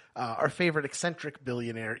specifically our favorite eccentric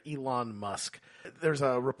billionaire, Elon Musk. There's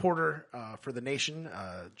a reporter for The Nation,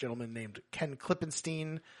 a gentleman named Ken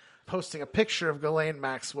Klippenstein, posting a picture of Ghislaine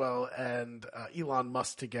Maxwell and Elon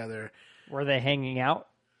Musk together. Were they hanging out?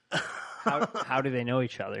 How do they know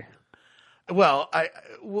each other? Well,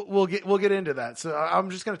 we'll get into that. So I'm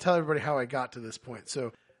just going to tell everybody how I got to this point.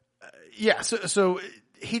 So, so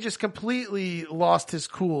he just completely lost his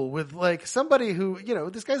cool with like somebody who,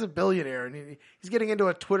 this guy's a billionaire and he's getting into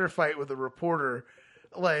a Twitter fight with a reporter.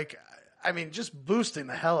 Like, I mean, just boosting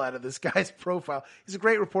the hell out of this guy's profile. He's a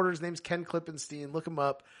great reporter. His name's Ken Klippenstein. Look him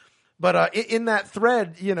up. But in that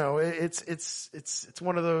thread, it's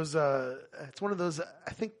one of those. It's one of those.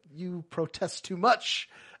 I think you protest too much,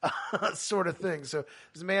 sort of thing. So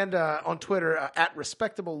there's a man on Twitter at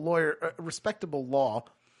respectable law.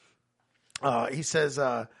 He says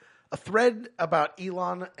a thread about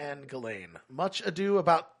Elon and Ghislaine. Much ado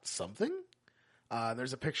about something.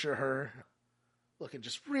 There's a picture of her looking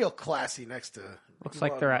just real classy next to. Looks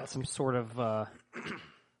like they're at some sort of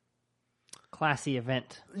classy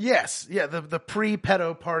event. Yes, yeah, the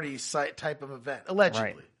pre-pedo party site type of event,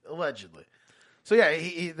 allegedly. So yeah,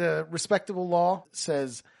 the respectable law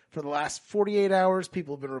says for the last 48 hours,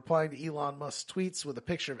 people have been replying to Elon Musk's tweets with a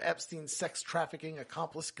picture of Epstein's sex trafficking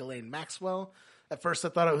accomplice Ghislaine Maxwell. At first, I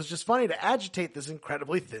thought it was just funny to agitate this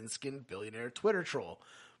incredibly thin-skinned billionaire Twitter troll.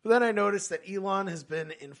 But then I noticed that Elon has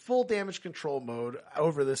been in full damage control mode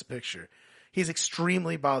over this picture. He's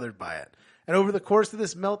extremely bothered by it. And over the course of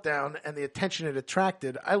this meltdown and the attention it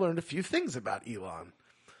attracted, I learned a few things about Elon.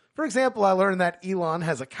 For example, I learned that Elon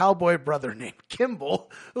has a cowboy brother named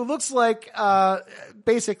Kimball, who looks like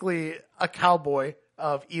basically a cowboy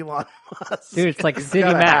of Elon Musk. Dude, it's like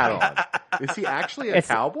City Mac. Is he actually a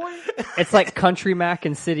cowboy? It's like Country Mac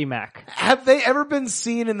and City Mac. Have they ever been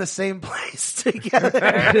seen in the same place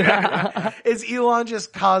together? Is Elon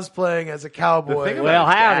just cosplaying as a cowboy? The thing Well,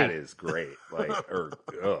 about howdy. that is great. Like,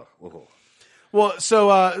 Well,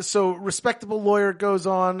 so respectable lawyer goes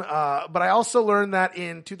on, but I also learned that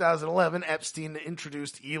in 2011, Epstein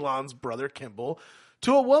introduced Elon's brother Kimball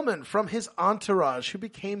to a woman from his entourage who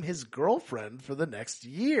became his girlfriend for the next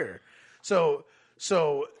year. So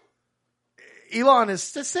Elon is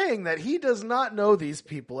saying that he does not know these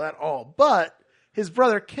people at all, but his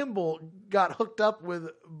brother Kimball got hooked up with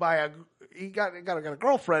he got a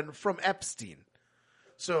girlfriend from Epstein.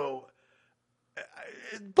 So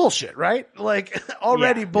bullshit, right? Like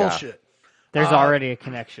already bullshit. There's already a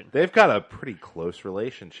connection. They've got a pretty close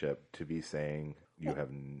relationship to be saying you have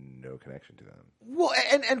no connection to them. Well,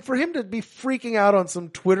 and for him to be freaking out on some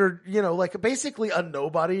Twitter, like basically a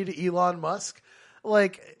nobody to Elon Musk,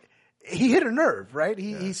 like he hit a nerve, right?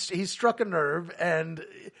 He struck a nerve, and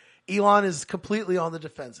Elon is completely on the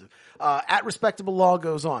defensive. At Respectable Law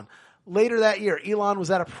goes on. Later that year, Elon was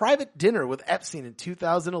at a private dinner with Epstein in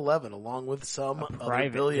 2011, along with some other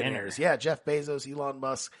billionaires. Dinner. Yeah, Jeff Bezos, Elon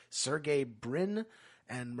Musk, Sergey Brin,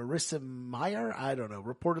 and Marissa Mayer. I don't know.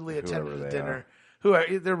 Reportedly attended the dinner.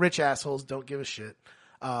 They're rich assholes. Don't give a shit.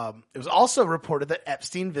 It was also reported that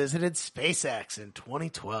Epstein visited SpaceX in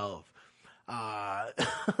 2012.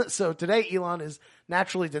 So today Elon is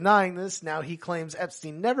naturally denying this. Now he claims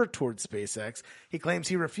Epstein never toured SpaceX. He claims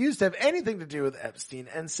he refused to have anything to do with Epstein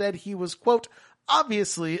and said he was, quote,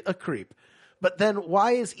 obviously a creep. But then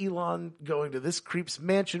why is Elon going to this creep's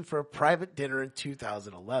mansion for a private dinner in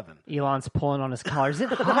 2011? Elon's pulling on his collar. Is it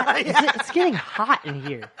hot? It's getting hot in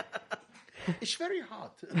here. It's very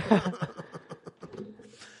hot.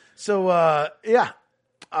 So, yeah.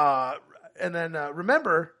 And then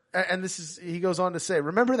remember, and he goes on to say,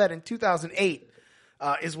 remember that in 2008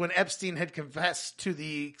 is when Epstein had confessed to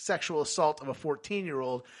the sexual assault of a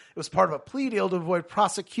 14-year-old. It was part of a plea deal to avoid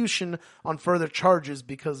prosecution on further charges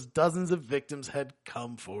because dozens of victims had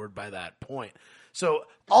come forward by that point. So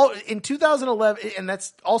in 2011, and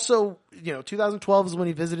that's also, 2012 is when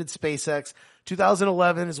he visited SpaceX.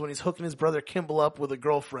 2011 is when he's hooking his brother Kimball up with a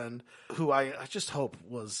girlfriend who I just hope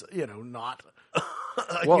was, not a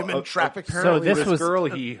human trafficker. Apparently this girl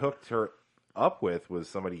he hooked her up with was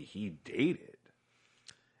somebody he dated.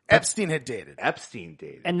 Epstein had dated.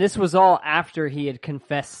 And this was all after he had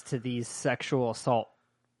confessed to these sexual assault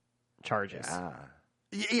charges.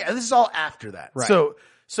 Yeah, this is all after that. Right.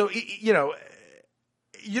 So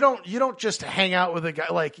you don't just hang out with a guy.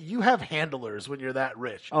 Like, you have handlers when you're that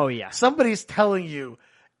rich. Oh, yeah. Somebody's telling you,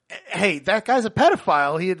 hey, that guy's a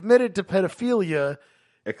pedophile. He admitted to pedophilia.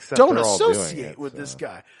 Except don't they're all associate doing it, with this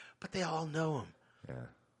guy. But they all know him. Yeah.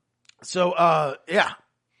 So, yeah.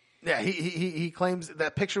 Yeah, he claims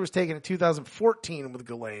that picture was taken in 2014 with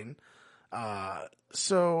Ghislaine.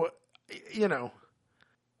 So, yeah.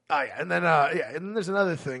 And then there's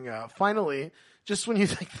another thing. Finally, just when you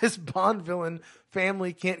think this Bond villain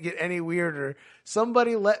family can't get any weirder,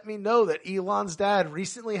 somebody let me know that Elon's dad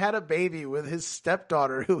recently had a baby with his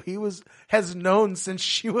stepdaughter who has known since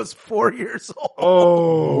she was 4 years old.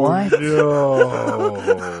 Oh, what?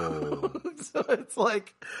 No. So it's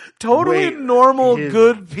like totally normal,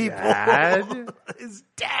 good people. Dad? His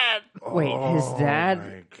dad. Wait, his dad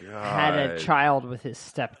my God. had a child with his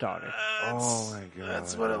stepdaughter. Oh my God.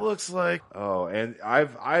 That's what it looks like. Oh, and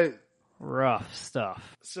Rough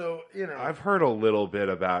stuff. So, I've heard a little bit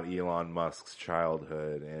about Elon Musk's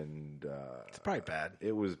childhood, and it's probably bad.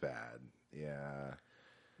 it was bad. Yeah.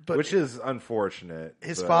 But which is unfortunate.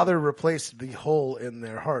 His but- father replaced the hole in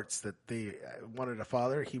their hearts that they wanted a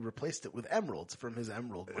father. He replaced it with emeralds from his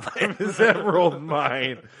emerald mine. His emerald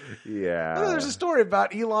mine. Yeah. There's a story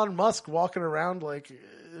about Elon Musk walking around like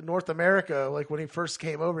North America, like when he first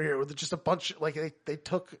came over here, with just a bunch. Like they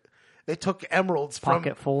took emeralds from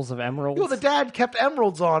Pocketfuls of emeralds. Well, the dad kept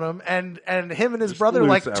emeralds on him, and him and his Just brother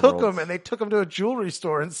loose took emeralds. them, and they took them to a jewelry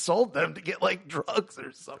store and sold them to get like drugs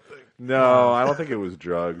or something. No, I don't think it was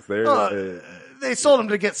drugs. They sold them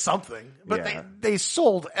to get something, but Yeah. they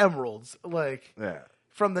sold emeralds Yeah.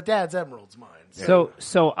 from the dad's emeralds mine.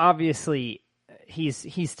 So obviously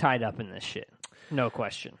he's tied up in this shit. No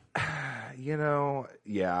question.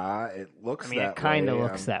 Yeah, it looks. I mean, that it kind of way.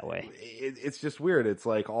 looks that way. It's just weird. It's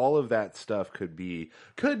like all of that stuff could be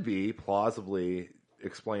plausibly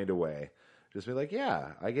explained away. Just be like,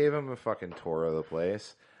 yeah, I gave him a fucking tour of the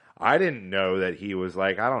place. I didn't know that he was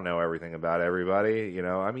like, I don't know everything about everybody.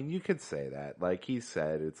 I mean, you could say that. Like he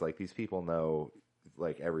said, it's like these people know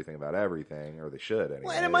like everything about everything, or they should. Anyway.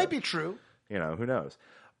 Well, and it might be true. Who knows?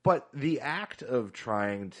 But the act of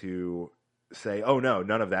trying to say, "Oh no,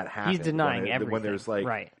 none of that happened," He's denying everything. when there's like,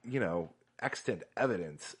 right. extant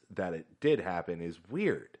evidence that it did happen is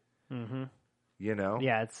weird. Mm-hmm.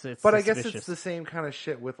 Yeah, it's. But I guess suspicious. it's the same kind of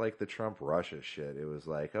shit with like the Trump Russia shit. It was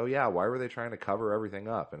like, oh yeah, why were they trying to cover everything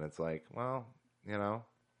up? And it's like, well,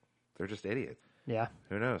 they're just idiots. Yeah.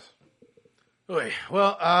 Who knows? Oy.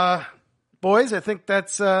 Well, boys, I think that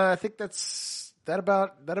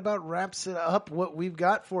about wraps it up. What we've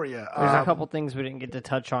got for you. There's a couple things we didn't get to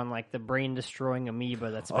touch on, like the brain-destroying amoeba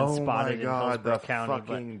that's been spotted in Hillsborough County.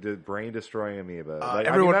 Fucking brain-destroying amoeba.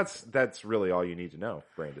 Everyone- that's really all you need to know.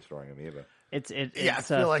 Brain-destroying amoeba. It I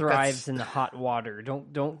feel like thrives that's- in the hot water.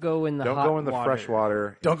 Don't go in the Don't hot go in the water. fresh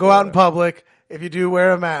water. Don't go out in public. If you do,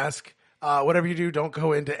 wear a mask. Whatever you do, don't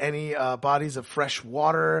go into any bodies of fresh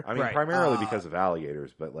water. I mean, Right. primarily because of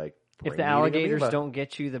alligators, but like If the brain-eating alligators amoeba. don't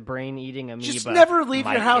get you, the brain-eating amoeba Just never leave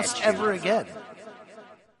might your house get you. ever again.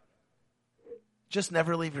 Just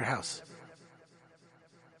never leave your house.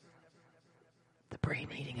 The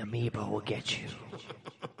brain-eating amoeba will get you.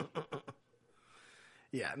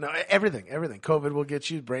 Yeah, no, everything. COVID will get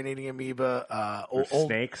you. Brain-eating amoeba. Or Old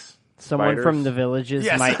snakes. Someone spiders. from the villages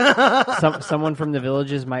Yes. might someone from the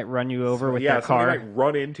villages might run you over with yeah, their car somebody might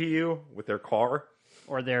run into you with their car.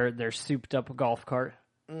 or their souped up golf cart.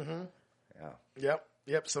 Yeah.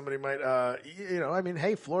 Yep. Somebody might, I mean,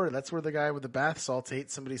 hey, Florida, that's where the guy with the bath salts ate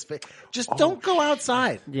somebody's face. Just don't go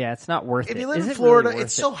outside. Yeah, it's not worth it. If you live Is in it Florida, really worth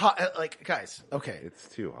it's it? so hot. Like, guys, okay. It's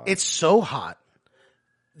too hot. It's so hot.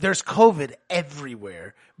 There's COVID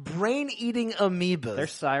everywhere. Brain-eating amoebas.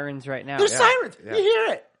 There's sirens right now. There's Yeah, sirens. yeah. You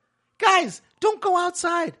hear it. Guys, don't go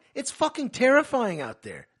outside. It's fucking terrifying out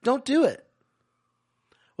there. Don't do it.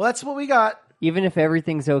 Well, that's what we got. Even if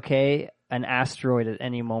everything's okay, an asteroid at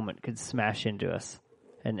any moment could smash into us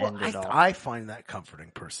and Well, end it all. I find that comforting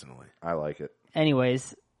personally. I like it.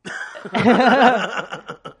 Anyways, All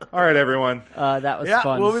right, everyone. that was Yeah,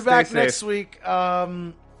 fun. we'll be back safe. next week.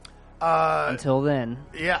 Until then,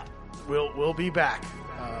 Yeah, we'll be back.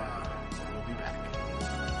 We'll be back.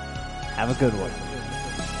 have a good one.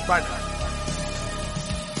 Bye now.